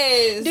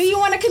 minutes, do you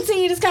want to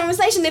continue this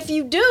conversation? If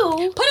you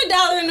do, put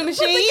 $1 in the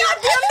machine. Put the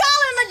goddamn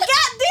dollar in the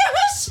goddamn.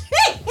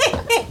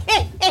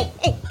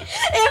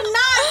 If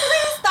not,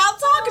 please stop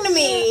talking to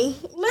me.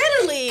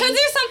 Literally, because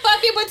there's some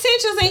fucking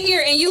potentials in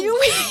here, and you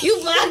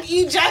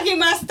jacking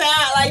my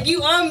style, like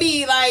you on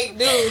me, like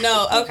dude.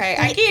 No, okay,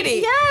 I get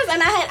it. Yes,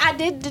 and I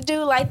did the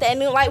dude like that, and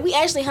like we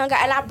actually hung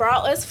out, and I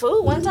brought us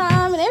food one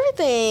time and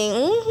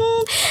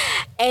everything.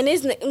 And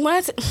this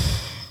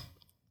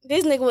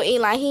nigga will eat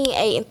like he ain't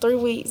ate in 3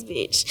 weeks,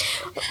 bitch.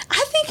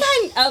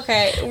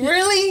 Okay,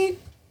 really.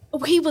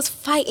 He was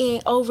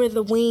fighting over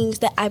the wings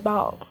that I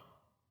bought.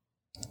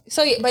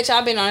 So, but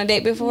y'all been on a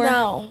date before?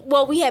 No.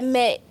 Well, we had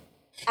met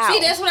out. See,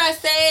 that's what I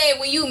said.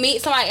 When you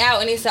meet somebody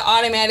out and it's an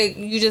automatic,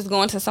 you just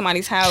going to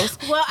somebody's house.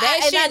 Well,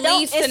 that shit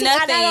leads to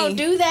nothing. I don't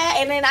do that.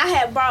 And then I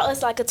had brought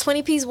us like a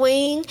 20-piece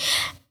wing.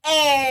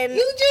 And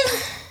you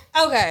just...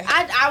 Okay.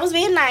 I was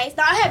being nice.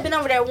 No, I had been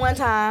over there one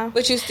time.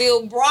 But you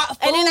still brought food.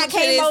 And then I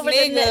came over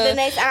the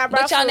next time.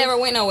 But y'all never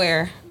went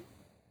nowhere.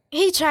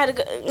 He tried to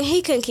go.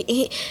 He couldn't.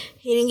 He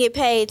didn't get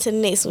paid till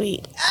next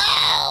week.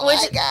 Oh my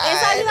god!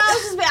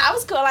 It's like I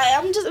was cool. Like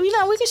I'm just we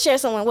can share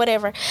someone,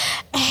 whatever.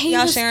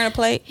 Y'all sharing a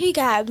plate? He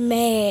got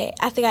mad.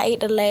 I think I ate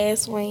the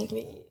last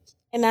wing,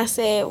 and I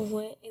said,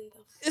 "What in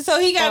the?" So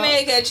he got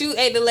mad that you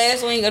ate the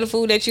last wing of the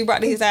food that you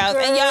brought to his house,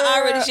 and y'all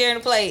already sharing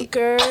a plate.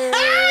 Girl, this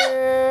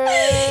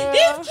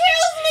kills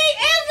me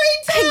every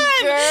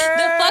time. Girl.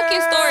 The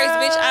fucking stories,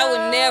 bitch. I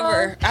would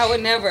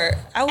never.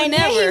 And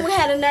then he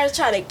had a nerve to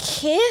try to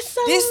kiss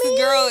on this me.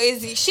 Girl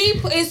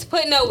is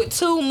putting up with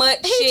too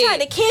much shit. He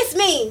tried to kiss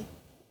me,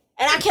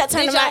 and I kept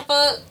turning my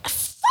fuck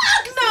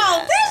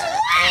no. This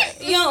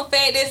what? You don't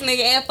fed this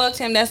nigga and fucked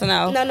him. That's a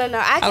no. No.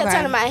 I kept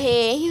turning my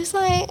head. He was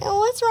like,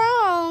 "What's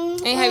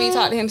wrong?" And have you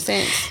talked to him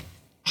since?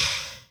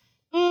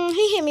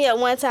 He hit me up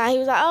one time. He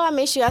was like, "Oh, I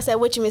miss you." I said,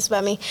 "What you miss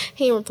about me?"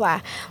 He didn't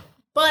reply.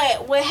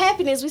 But what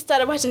happened is we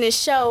started watching this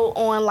show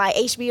on like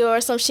HBO or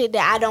some shit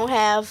that I don't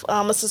have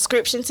a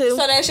subscription to. So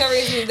that's your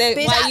reason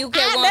why you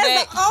kept going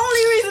back? That's the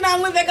only reason I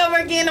went back over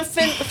again.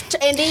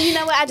 And then you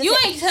know what? You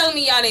ain't telling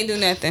me y'all didn't do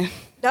nothing.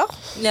 No.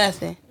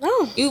 Nothing.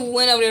 No. You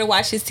went over there to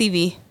watch his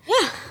TV.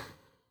 Yeah.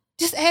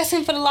 Just ask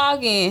him for the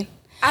login.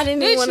 I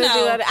didn't even want to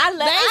do that.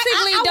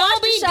 Basically,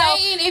 don't be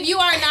dating if you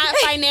are not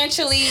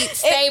financially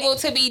stable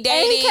to be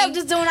dating. And he kept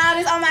just doing all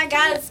this. Oh my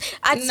God!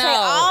 I pay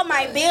all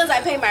my bills. I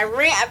pay my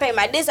rent. I pay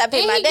my this. I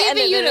pay my that. And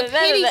he giving you the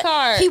pity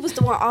card. He was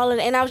doing all of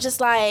it, and I was just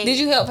like, "Did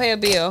you help pay a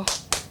bill?"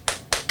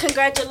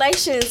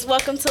 Congratulations,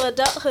 welcome to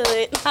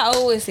adulthood. How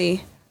old was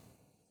he?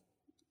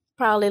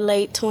 Probably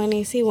late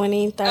 20s. He wasn't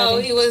even 30.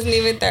 Oh, he wasn't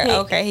even 30.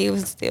 Okay, he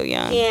was still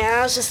young. Yeah,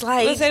 I was just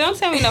like... Don't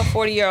tell me no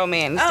 40-year-old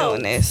man is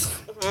doing this.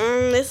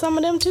 There's some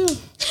of them, too.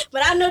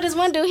 But I know this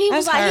one dude, he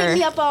was like hitting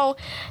me up on...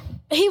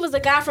 He was a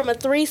guy from a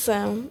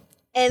threesome.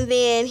 And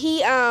then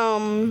he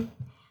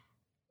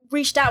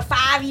reached out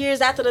 5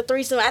 years after the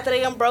threesome, after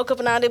they broke up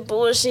and all that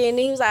bullshit. And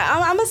he was like,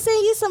 I'm going to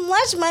send you some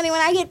lunch money when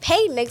I get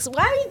paid next.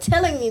 Why are you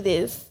telling me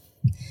this?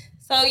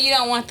 So you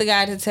don't want the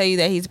guy to tell you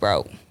that he's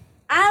broke?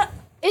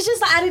 It's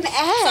just like I didn't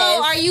ask.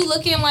 So are you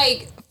looking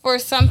like for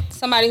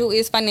somebody who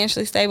is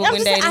financially stable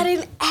when dating. I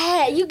didn't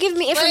ask. You give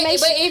me information.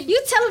 But if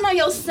you telling on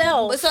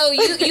yourself. So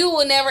you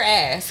will never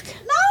ask.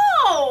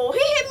 No, he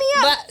hit me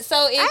up. But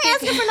so if I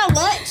asked him for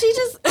no lunch. He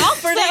just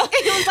offered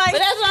it. He was like, but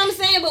that's what I'm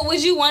saying. But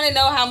would you want to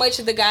know how much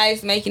the guy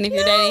is making if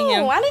you're dating him?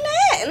 No, I didn't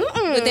ask.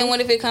 But then what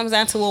if it comes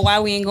down to, well, why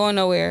we ain't going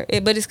nowhere?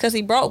 But it's because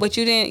he broke, but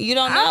you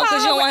don't know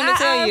because you don't want him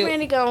to tell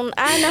you.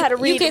 I know how to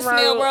read the room. You can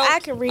smell broke? I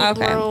can read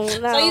the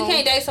room. No. So you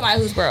can't date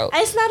somebody who's broke.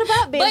 It's not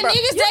about being broke. But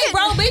niggas date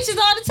broke bitches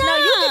all the time. No,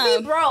 you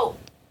can be broke,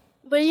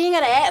 but you ain't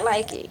gotta act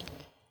like it.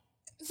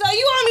 So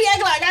you want me to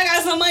act like I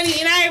got some money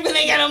and I really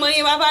ain't got no money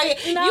in my pocket?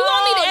 No, you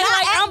want me to act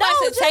like I'm about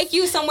to take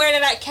you somewhere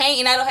that I can't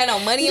and I don't have no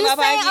money in my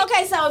pocket?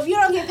 Okay, so if you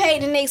don't get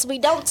paid the next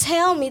week, don't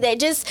tell me that.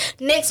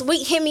 Just next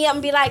week, hit me up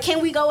and be like,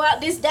 can we go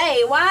out this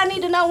day? Why I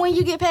need to know when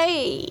you get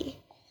paid?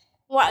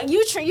 Why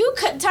you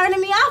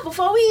turning me off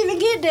before we even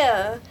get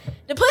there?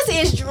 The pussy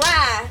is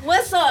dry.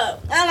 What's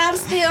up? And I'm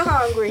still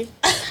hungry.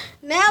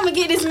 Now I'm gonna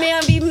get this meal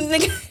and be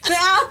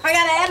now I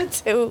got an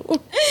attitude.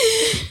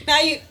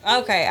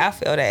 Okay, I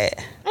feel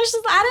that. It's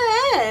just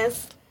I didn't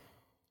ask.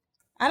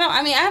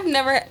 I've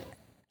never.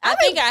 I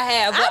think I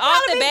have, but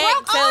off the bat,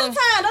 all the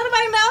time. Don't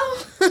nobody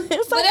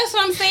know. But that's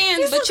what I'm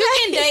saying. But you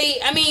can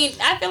date.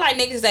 I feel like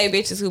niggas date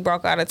bitches who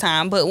broke all the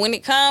time. But when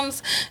it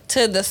comes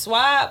to the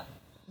swap,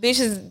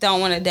 bitches don't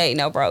want to date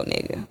no broke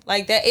nigga.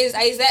 Like that is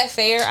that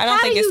fair? I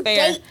don't think it's fair.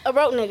 How do you date a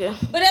broke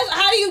nigga? But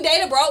how do you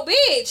date a broke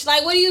bitch?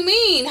 Like, what do you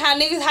mean? How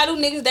do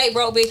niggas date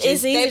broke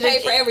bitches? They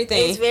pay for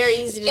everything. It's very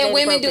easy to date and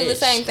women a broke do the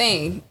same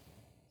thing.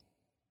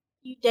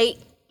 You date.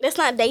 That's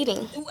not dating.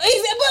 But why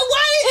is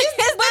it's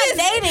not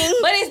dating?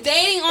 But it's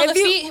dating on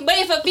but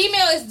if a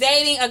female is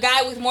dating a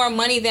guy with more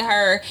money than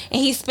her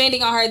and he's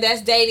spending on her,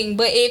 that's dating.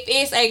 But if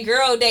it's a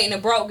girl dating a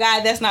broke guy,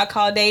 that's not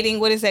called dating.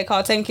 What is that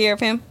called? Taking care of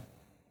him?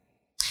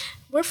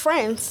 We're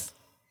friends.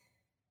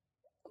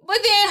 But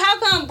then how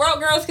come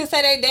broke girls can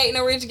say they dating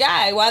a rich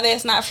guy while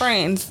that's not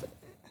friends?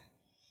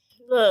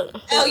 Look.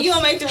 Oh, you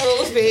don't make the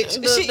rules, bitch.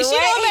 She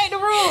don't make the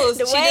rules.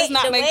 She does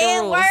not make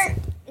the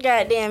rules.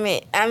 God damn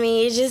it.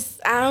 It's just,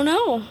 I don't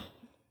know.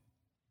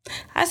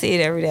 I see it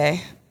every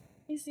day.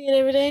 You see it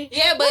every day?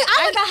 Yeah, but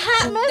I'm like a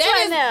hot mess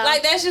right now.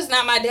 Like, that's just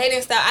not my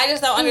dating style. I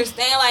just don't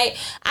understand. Like,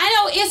 I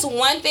know it's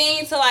one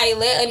thing to, like,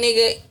 let a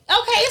nigga...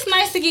 Okay, it's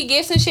nice to get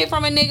gifts and shit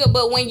from a nigga,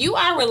 but when you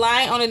are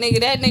relying on a nigga,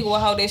 that nigga will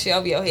hold that shit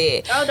over your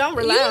head. Oh, don't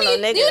rely on a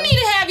nigga. You need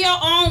to have your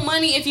own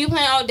money if you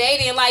plan on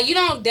dating. Like, you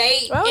don't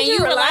date and you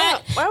rely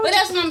on... But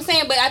that's what I'm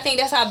saying. But I think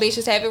that's how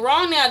bitches have it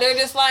wrong now. They're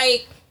just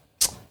like...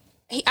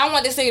 I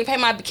want this nigga to pay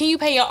my... Can you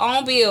pay your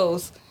own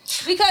bills?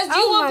 Because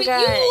you always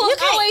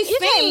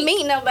can't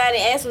meet nobody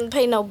and ask them to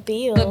pay no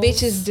bills. But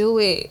bitches do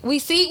it. We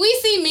see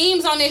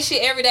memes on this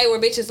shit every day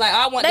where bitches like,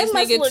 I want this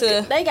nigga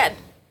to... They got...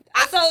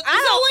 So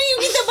when you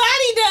get the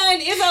body done,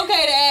 it's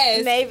okay to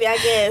ask. Maybe, I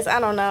guess. I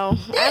don't know.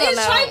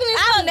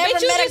 I've never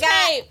met a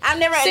guy. I've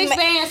never...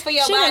 $6 for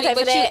your body,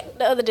 but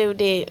the other dude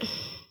did.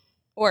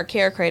 Or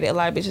care credit. A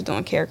lot of bitches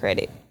doing care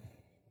credit.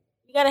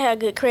 You gotta have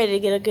good credit to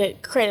get a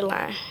good credit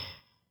line.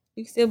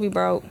 You can still be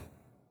broke.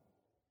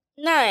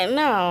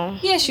 No.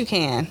 Yes, you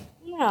can.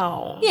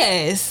 No.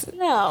 Yes.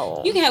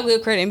 No. You can have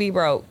good credit and be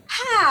broke.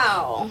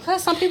 How?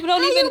 Because some people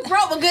don't even... You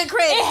broke with good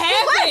credit. It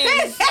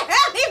happens. That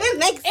don't even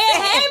make sense.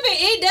 It happens.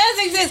 It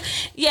does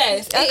exist.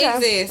 Yes, it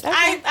exists.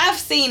 Okay. I've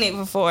seen it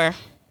before.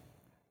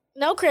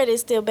 No credit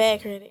is still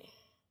bad credit.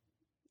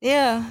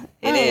 Yeah,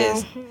 it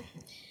is.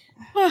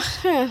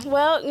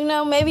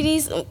 Well, maybe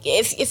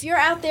if you're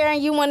out there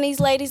and you one of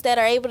these ladies that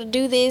are able to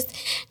do this,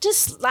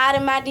 just slide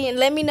in my DM.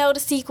 Let me know the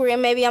secret,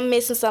 and maybe I'm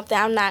missing something.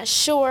 I'm not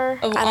sure.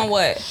 On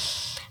what?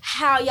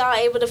 How y'all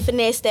able to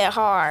finesse that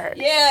hard?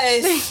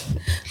 Yes.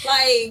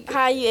 Like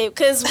how you?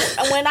 Because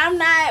when I'm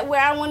not where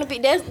I want to be,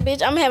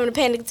 bitch, I'm having a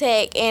panic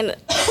attack, and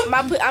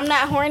I'm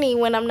not horny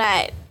when I'm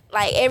not.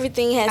 Like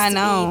everything has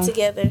to be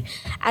together.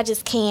 I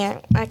just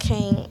can't. I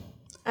can't.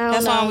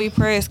 That's why we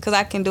press, because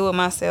I can do it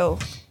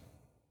myself.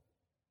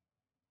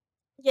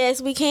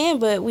 Yes, we can,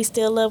 but we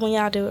still love when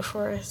y'all do it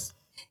for us.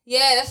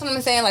 Yeah, that's what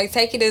I'm saying. Like,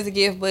 take it as a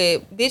gift,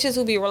 but bitches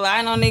who be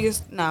relying on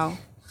niggas, no.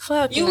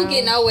 Fuck you will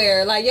get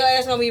nowhere. Like, your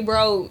ass gonna be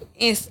broke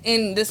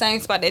in the same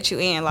spot that you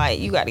in.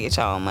 Like, you gotta get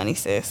your own money,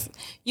 sis.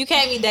 You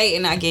can't be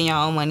dating not getting your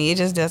own money. It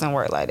just doesn't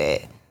work like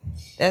that.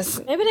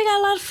 Maybe they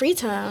got a lot of free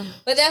time.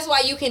 But that's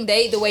why you can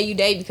date the way you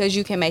date, because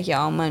you can make your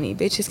own money.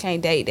 Bitches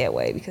can't date that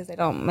way because they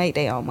don't make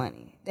their own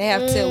money. They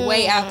have to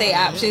weigh out their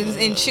options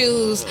and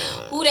choose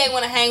who they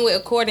want to hang with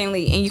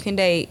accordingly, and you can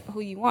date who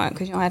you want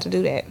because you don't have to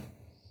do that.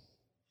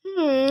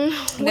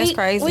 That's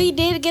crazy. We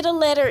did get a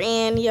letter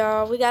in,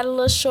 y'all. We got a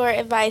little short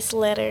advice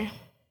letter.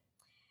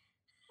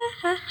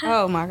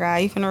 Oh my God,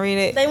 you finna read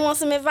it? They want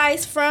some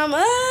advice from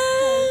us.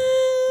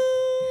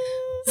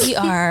 We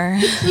are.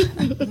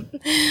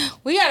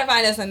 We gotta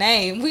find us a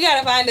name. We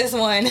gotta find us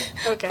one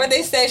for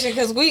this session,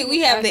 because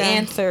we have the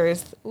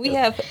answers. We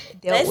have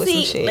dealt with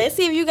some shit. Let's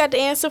see if you got the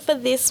answer for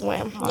this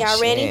one. Y'all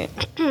ready?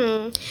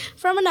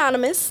 From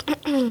Anonymous.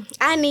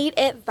 I need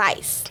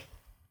advice.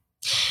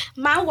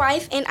 My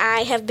wife and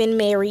I have been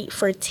married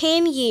for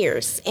 10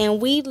 years,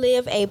 and we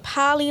live a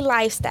poly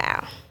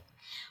lifestyle.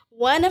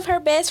 one of her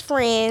best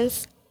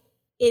friends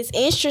is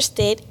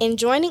interested in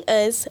joining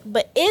us,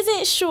 but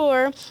isn't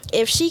sure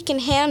if she can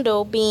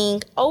handle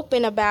being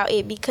open about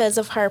it because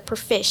of her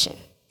profession.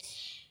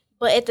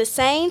 But at the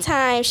same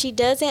time, she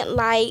doesn't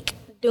like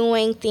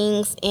doing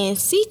things in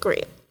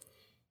secret.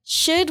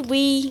 Should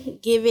we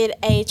give it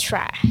a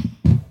try?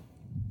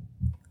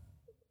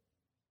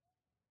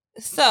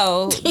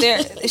 So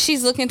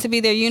she's looking to be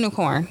their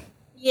unicorn.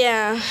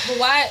 Yeah. But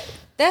why?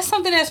 That's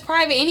something that's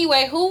private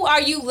anyway. Who are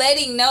you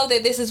letting know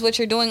that this is what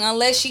you're doing?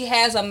 Unless she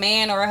has a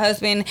man or a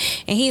husband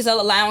and he's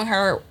allowing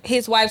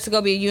his wife to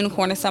go be a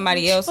unicorn to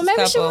somebody else's Well, maybe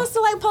couple. she wants to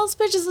like post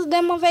pictures of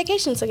them on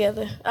vacation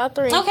together, all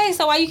three. Okay,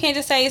 so why you can't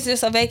just say it's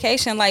just a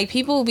vacation? Like,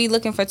 people will be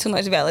looking for too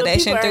much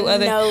validation through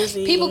other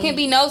nosy. People can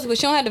be nosy, but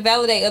you don't have to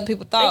validate other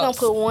people's thoughts.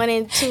 They're gonna put 1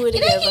 and 2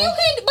 together. But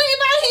if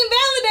I didn't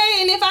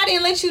validate and if I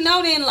didn't let you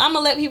know, then I'm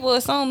gonna let people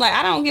assume. Like,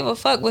 I don't give a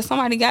fuck what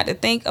somebody got to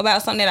think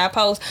about something that I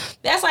post.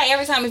 That's like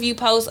every time if you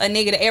post a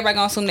nigga, that everybody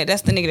gonna assume that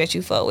that's the nigga that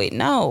you fuck with.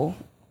 No.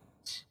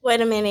 Wait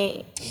a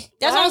minute.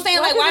 That's what I'm saying.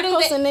 Like, why do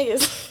they?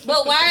 Niggas?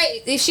 But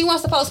why, if she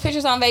wants to post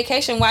pictures on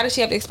vacation, why does she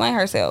have to explain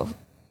herself?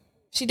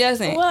 She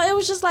doesn't. Well, it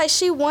was just like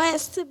she don't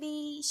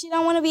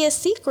want to be a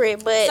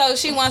secret, but So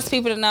she wants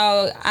people to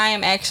know I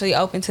am actually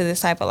open to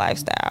this type of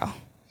lifestyle.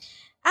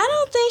 I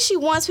don't think she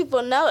wants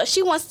people to know.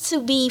 She wants to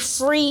be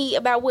free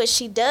about what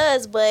she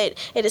does, but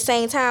at the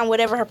same time,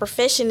 whatever her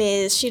profession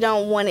is, she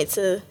don't want it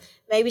to.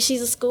 Maybe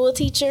she's a school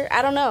teacher.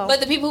 I don't know.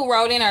 But the people who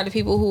wrote in are the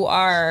people who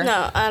are.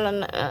 No, I don't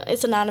know.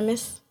 It's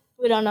anonymous.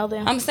 We don't know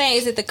them. I'm saying,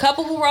 is it the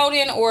couple who wrote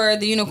in or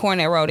the unicorn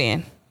that wrote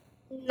in?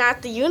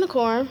 Not the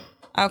unicorn.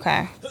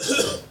 Okay.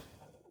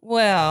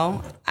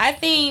 Well,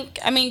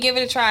 give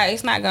it a try.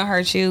 It's not gonna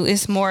hurt you.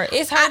 It's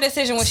her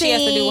decision what she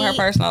has to do with her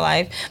personal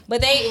life.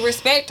 But they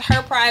respect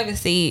her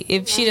privacy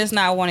if she does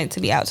not want it to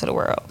be out to the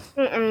world.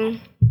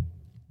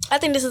 I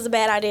think this is a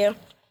bad idea.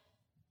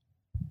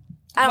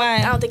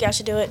 I don't think y'all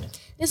should do it.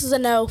 This is a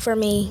no for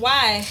me.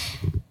 Why?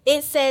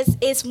 It says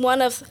it's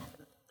one of.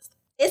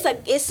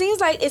 It seems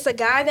like it's a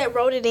guy that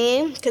wrote it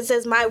in because it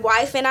says my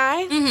wife and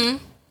I. Mm-hmm.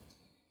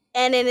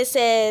 And then it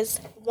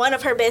says one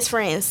of her best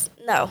friends.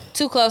 No.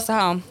 Too close to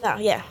home. No,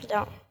 yeah,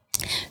 don't.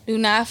 Do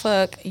not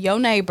fuck your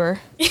neighbor,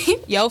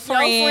 your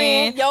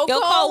friend, your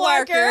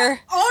co-worker,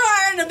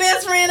 or the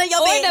best friend of your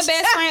bitch. Or the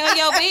best friend of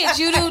your bitch.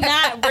 You do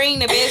not bring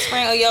the best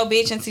friend of your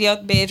bitch into your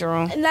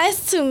bedroom. And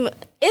that's too much.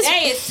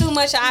 That is too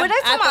much.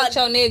 I fucked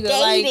your nigga.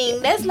 Dating.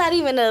 Like, that's not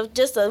even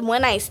just a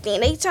one night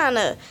stand. They trying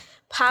to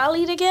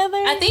poly together.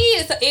 I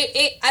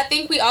think I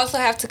think we also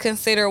have to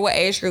consider what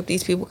age group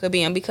these people could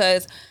be in,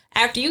 because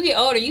after you get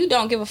older, you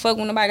don't give a fuck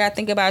when nobody got to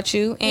think about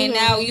you. And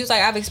now you're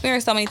like, I've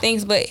experienced so many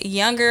things, but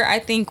younger, I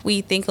think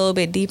we think a little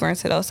bit deeper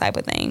into those type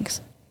of things.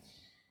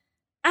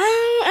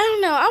 I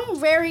don't know. I'm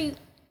very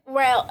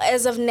well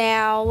as of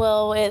now.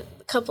 Well, a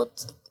couple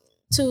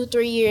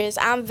 2-3 years,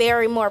 I'm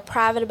very more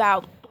private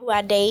about who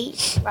I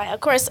date. Like, of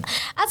course,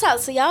 I talk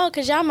to y'all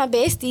because y'all my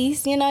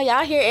besties. You know,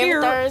 y'all here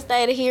every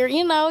Thursday to hear.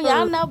 You know,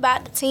 y'all know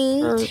about the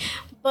team.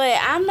 But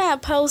I'm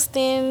not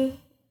posting.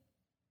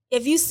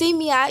 If you see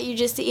me out,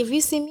 if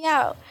you see me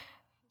out,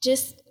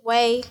 just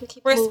wait.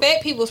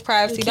 Respect people's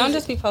privacy. Don't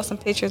just be posting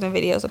pictures and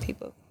videos of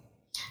people.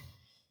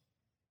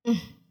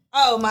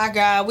 Oh my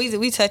God,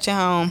 we touching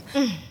home.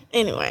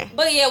 Anyway.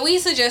 But yeah, we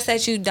suggest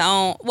that you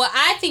don't. Well,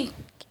 I think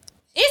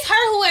it's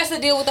her who has to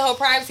deal with the whole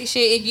privacy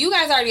shit. If you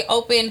guys already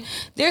open,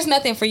 there's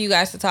nothing for you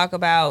guys to talk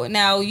about.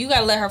 Now, you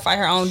got to let her fight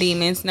her own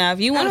demons. Now, if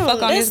you want to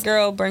fuck on this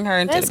girl, bring her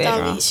into the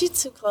bedroom.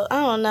 She's too close.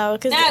 I don't know.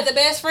 Now, the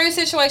best friend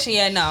situation,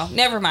 yeah, no.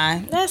 Never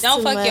mind.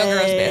 Don't fuck your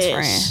girl's best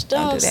friend.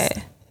 Don't do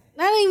that.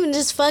 Not even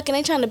just fucking.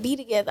 They trying to be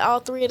together, all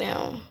three of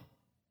them.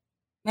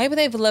 Maybe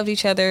they've loved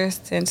each other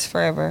since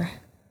forever.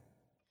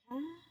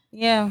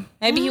 Yeah.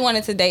 Maybe he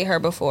wanted to date her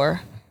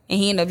before, and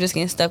he ended up just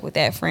getting stuck with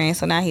that friend.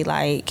 So now he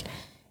like,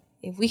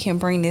 if we can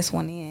bring this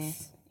one in.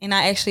 And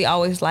I actually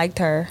always liked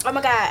her. Oh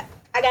my God.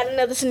 I got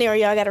another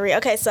scenario I got to read.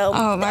 Okay, so.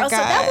 Oh my God. So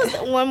that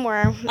was one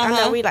more. I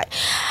know we like.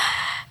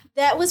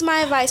 That was my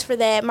advice for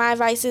that. My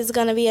advice is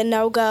going to be a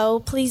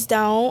no-go. Please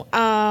don't.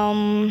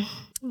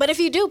 But if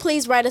you do,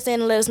 please write us in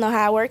and let us know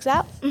how it works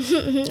out.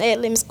 At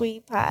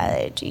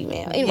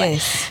lemonsqueezepod@gmail. Anyway.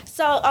 Yes.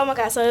 So, oh my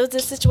God. So it was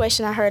this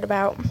situation I heard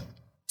about.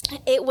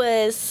 It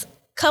was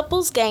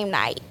couples game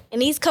night.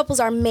 And these couples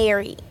are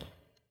married.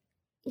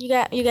 You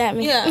got me?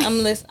 Yeah,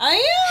 I'm listening.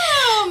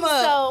 I am!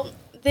 So,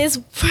 this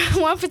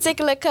one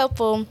particular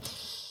couple,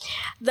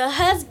 the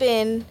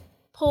husband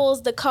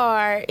pulls the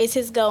card. It's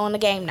his go on the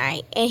game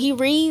night. And he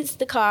reads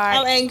the card.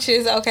 I'm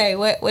anxious. Okay,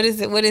 what is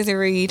it? What does it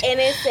read? And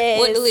it says...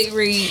 What do it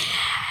read?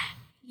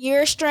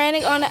 You're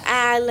stranded on an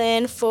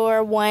island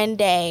for 1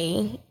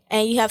 day.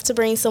 And you have to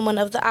bring someone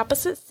of the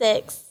opposite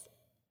sex.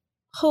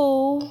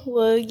 Who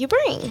will you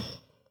bring?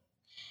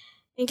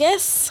 And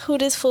guess who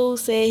this fool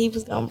said he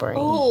was going to bring?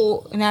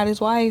 Oh, not his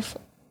wife.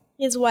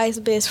 His wife's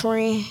best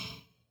friend.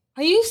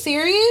 Are you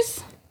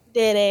serious?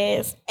 Dead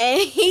ass.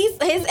 And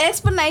his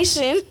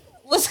explanation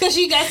was because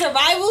she got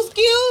survival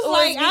skills?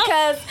 Was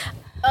because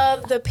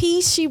of the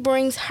piece she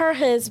brings her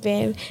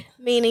husband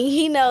meaning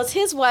he knows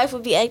his wife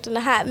would be acting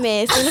a hot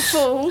mess in the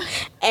food,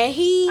 and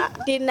he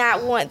did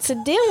not want to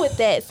deal with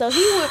that, so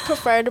he would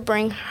prefer to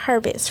bring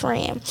her best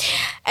friend.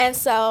 And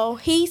so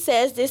he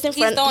says this in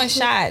front. He's throwing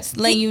shots,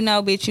 letting you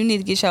know, bitch, you need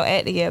to get your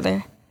act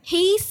together.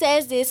 He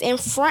says this in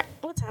front.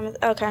 What time is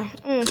it? Okay.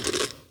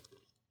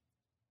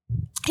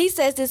 He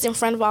says this in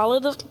front of all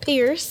of the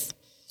peers.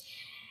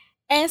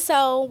 And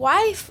so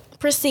wife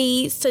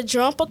proceeds to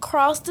jump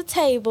across the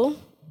table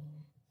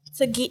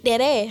to get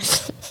that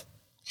ass.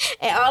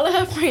 And all of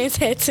her friends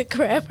had to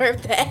grab her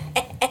back.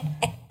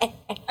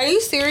 Are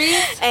you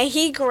serious? And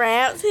he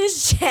grabs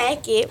his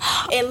jacket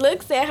and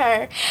looks at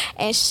her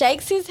and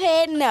shakes his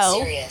head no.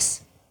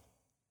 Serious.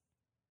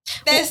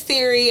 That's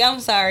Siri. I'm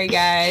sorry,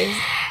 guys.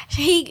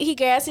 He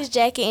grabs his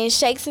jacket and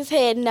shakes his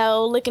head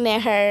no, looking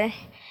at her,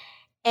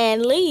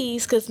 and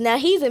leaves because now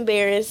he's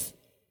embarrassed.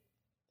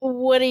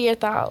 What are your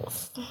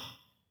thoughts?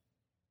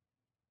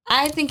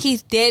 I think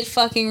he's dead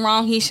fucking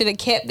wrong. He should have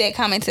kept that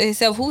comment to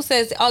himself. Who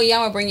says, oh, yeah,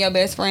 I'm going to bring your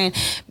best friend?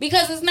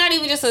 Because it's not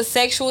even just a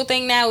sexual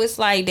thing now. It's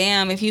like,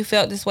 damn, if you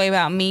felt this way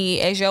about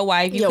me as your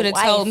wife, you could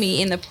have told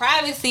me in the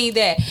privacy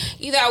that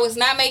either I was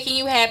not making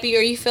you happy or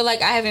you feel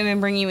like I haven't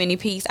been bringing you any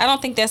peace. I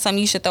don't think that's something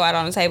you should throw out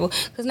on the table.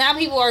 Because now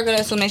people are going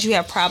to assume that you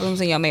have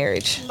problems in your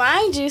marriage.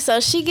 Mind you,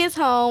 so she gets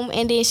home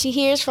and then she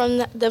hears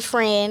from the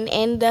friend,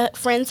 and the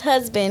friend's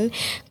husband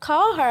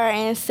call her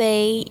and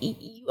say,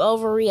 you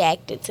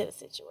overreacted to the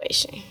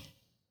situation.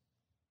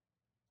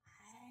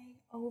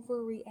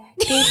 Overreacted.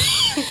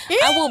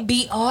 I will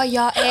beat all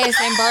y'all ass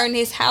and burn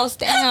this house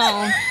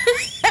down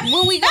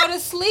when we go to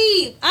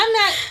sleep.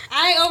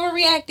 I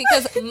overreacted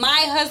because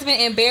my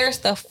husband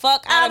embarrassed the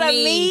fuck out of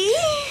me.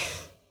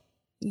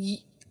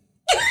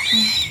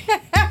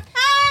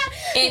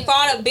 And for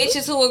all the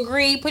bitches who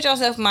agree, put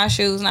yourself in my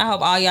shoes, and I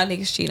hope all y'all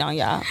niggas cheat on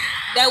y'all.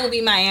 That would be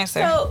my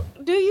answer. So,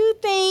 do you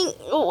think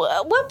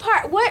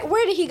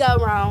where did he go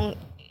wrong?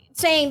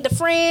 Saying the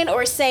friend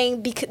or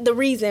saying the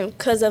reason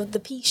because of the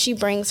peace she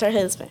brings her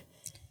husband?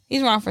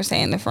 He's wrong for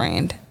saying the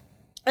friend.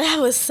 That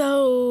was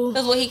so...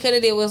 Because what he could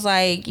have did was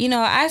like,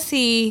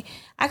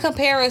 I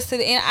compare us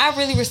to and I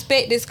really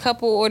respect this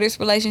couple or this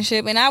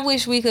relationship, and I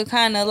wish we could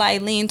kind of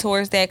like lean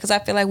towards that because I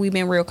feel like we've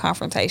been real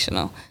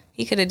confrontational.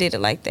 He could have did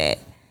it like that.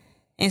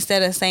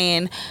 Instead of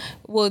saying,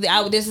 well,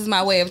 this is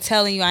my way of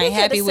telling you I ain't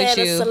happy with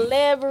you. He could have said a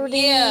celebrity.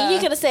 Yeah. He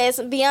could have said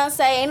some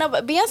Beyonce.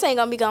 Beyonce ain't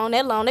going to be gone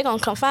that long. They're going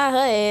to come find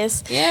her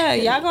ass. Yeah,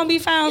 y'all going to be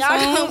found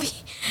soon.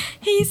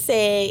 He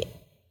said,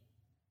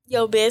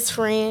 your best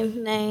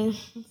friend name.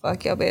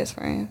 Fuck your best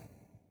friend.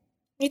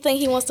 You think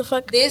he wants to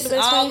fuck this? The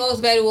best all friend? Goes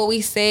back to what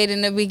we said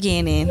in the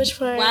beginning. Which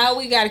part? Why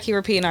we got to keep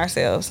repeating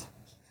ourselves?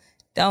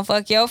 Don't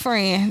fuck your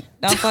friend.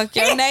 Don't fuck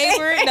your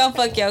neighbor. Don't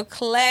fuck your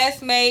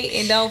classmate.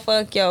 And don't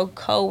fuck your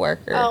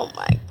coworker. Oh,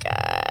 my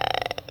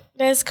God.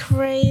 That's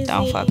crazy.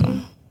 Don't fuck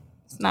them.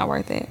 It's not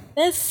worth it.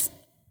 That's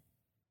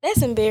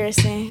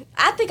embarrassing.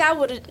 I think I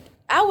would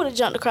have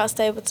jumped across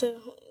the table, too.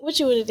 What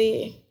you would have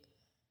did?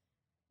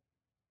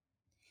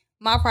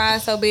 My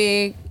pride's so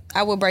big,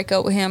 I would break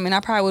up with him. And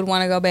I probably would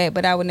want to go back,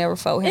 but I would never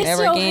fuck with him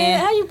ever again.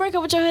 How you break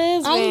up with your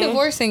husband? I'm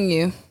divorcing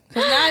you.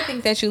 Because now I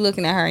think that you're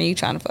looking at her and you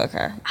trying to fuck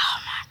her. Oh,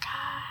 my God.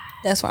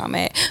 That's where I'm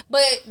at.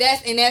 But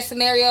that's in that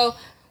scenario.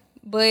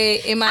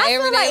 But in my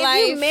everyday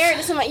life, if you married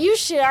to somebody, you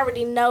should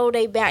already know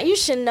they bound. You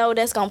should know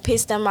that's gonna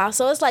piss them off.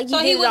 So it's like you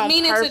did it on purpose. So he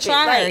was meaning to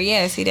try her.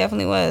 Yes, he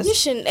definitely was. You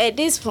shouldn't at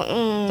this point.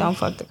 Don't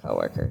fuck the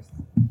coworkers.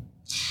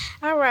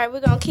 All right,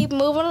 we're gonna keep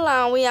moving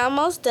along. We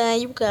almost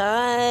done, you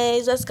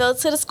guys. Let's go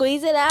to the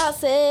squeeze it out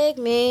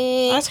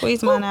segment. I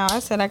squeezed mine out. I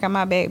said I got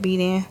my back beat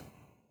in.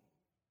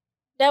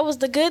 That was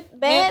the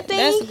bad thing?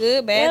 That's the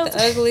good, bad,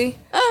 the ugly,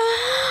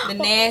 the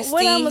nasty.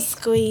 What I'm going to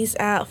squeeze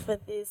out for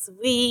this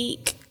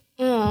week?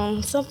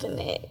 Something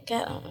that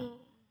got...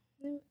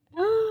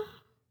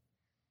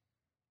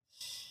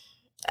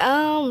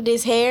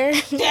 this hair.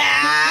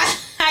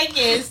 I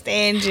can't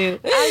stand you.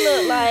 I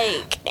look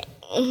like...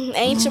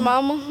 Ain't your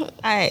mama?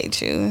 I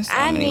hate you in so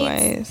many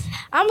ways.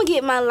 I'm gonna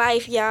get my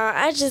life, y'all.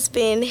 I just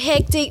been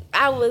hectic.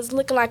 I was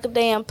looking like a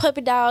damn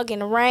puppy dog in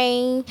the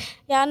rain.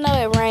 Y'all know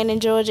it rain in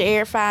Georgia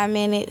every 5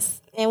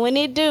 minutes. And when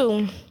it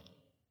do,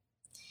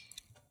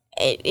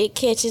 it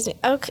catches me.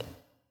 Okay.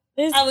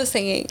 I was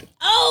singing.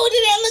 Oh,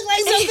 did that look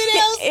like something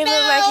else? It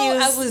looked like you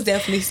was... I was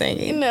definitely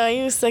singing. No,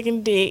 you was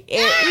sucking dick. You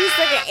was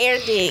sucking air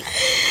dick.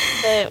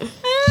 But,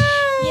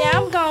 yeah,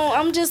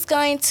 I'm just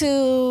going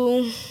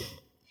to...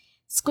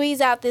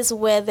 squeeze out this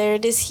weather,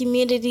 this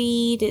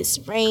humidity, this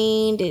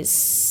rain,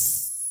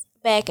 this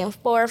back and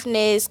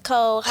forthness,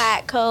 cold,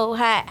 hot, cold,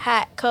 hot,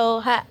 hot,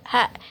 cold, hot,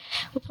 hot.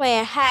 We're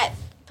playing hot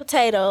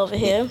potato over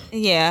here.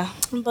 Yeah.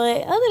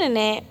 But other than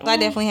that... I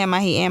definitely have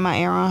my heat and my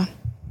air on.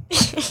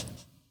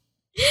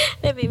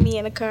 That'd be me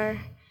in the car.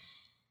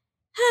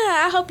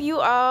 I hope you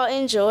all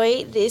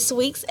enjoyed this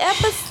week's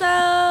episode.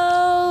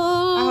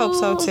 I hope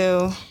so,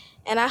 too.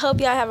 And I hope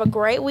y'all have a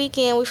great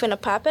weekend. We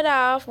finna pop it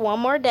off. One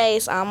more day.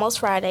 It's almost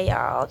Friday,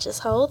 y'all.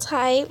 Just hold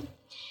tight.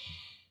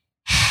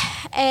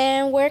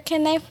 And where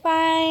can they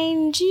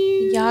find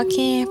you? Y'all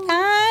can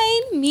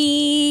find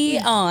me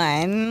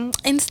on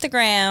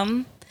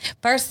Instagram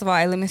First of all,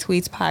 at Lemon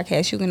Squeeze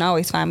Podcast, you can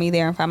always find me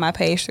there and find my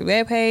page through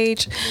that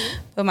page.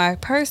 But my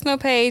personal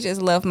page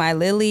is Love My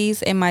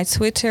Lilies, and my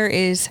Twitter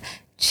is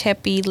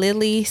Cheppy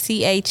Lily,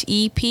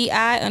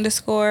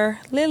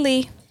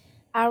 CHEPI_Lily.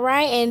 All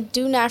right, and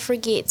do not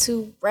forget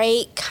to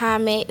rate,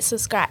 comment,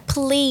 subscribe.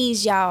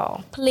 Please,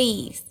 y'all.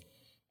 Please.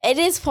 At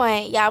this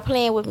point, y'all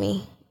playing with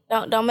me.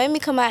 Don't make me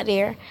come out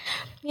there.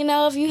 You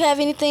know, if you have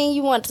anything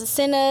you want to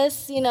send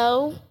us, you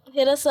know,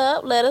 hit us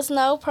up. Let us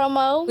know.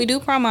 Promo. We do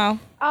promo.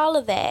 All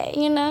of that.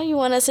 You know, you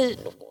want us to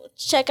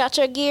check out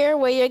your gear,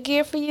 wear your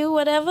gear for you,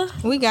 whatever.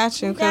 We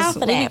got you because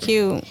we be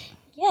cute.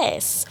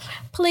 Yes.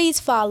 Please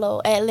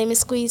follow at Lemon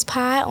Squeeze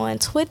Pie on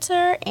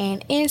Twitter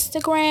and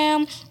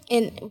Instagram.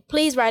 And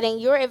please write in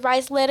your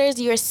advice letters,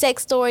 your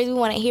sex stories. We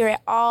want to hear it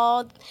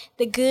all,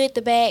 the good,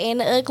 the bad, and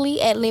the ugly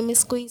at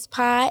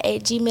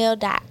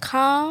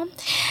lemonsqueezepie@gmail.com.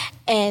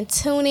 And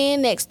tune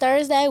in next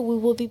Thursday. We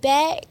will be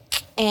back.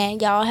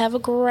 And y'all have a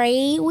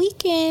great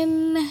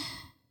weekend.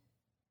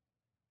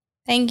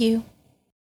 Thank you.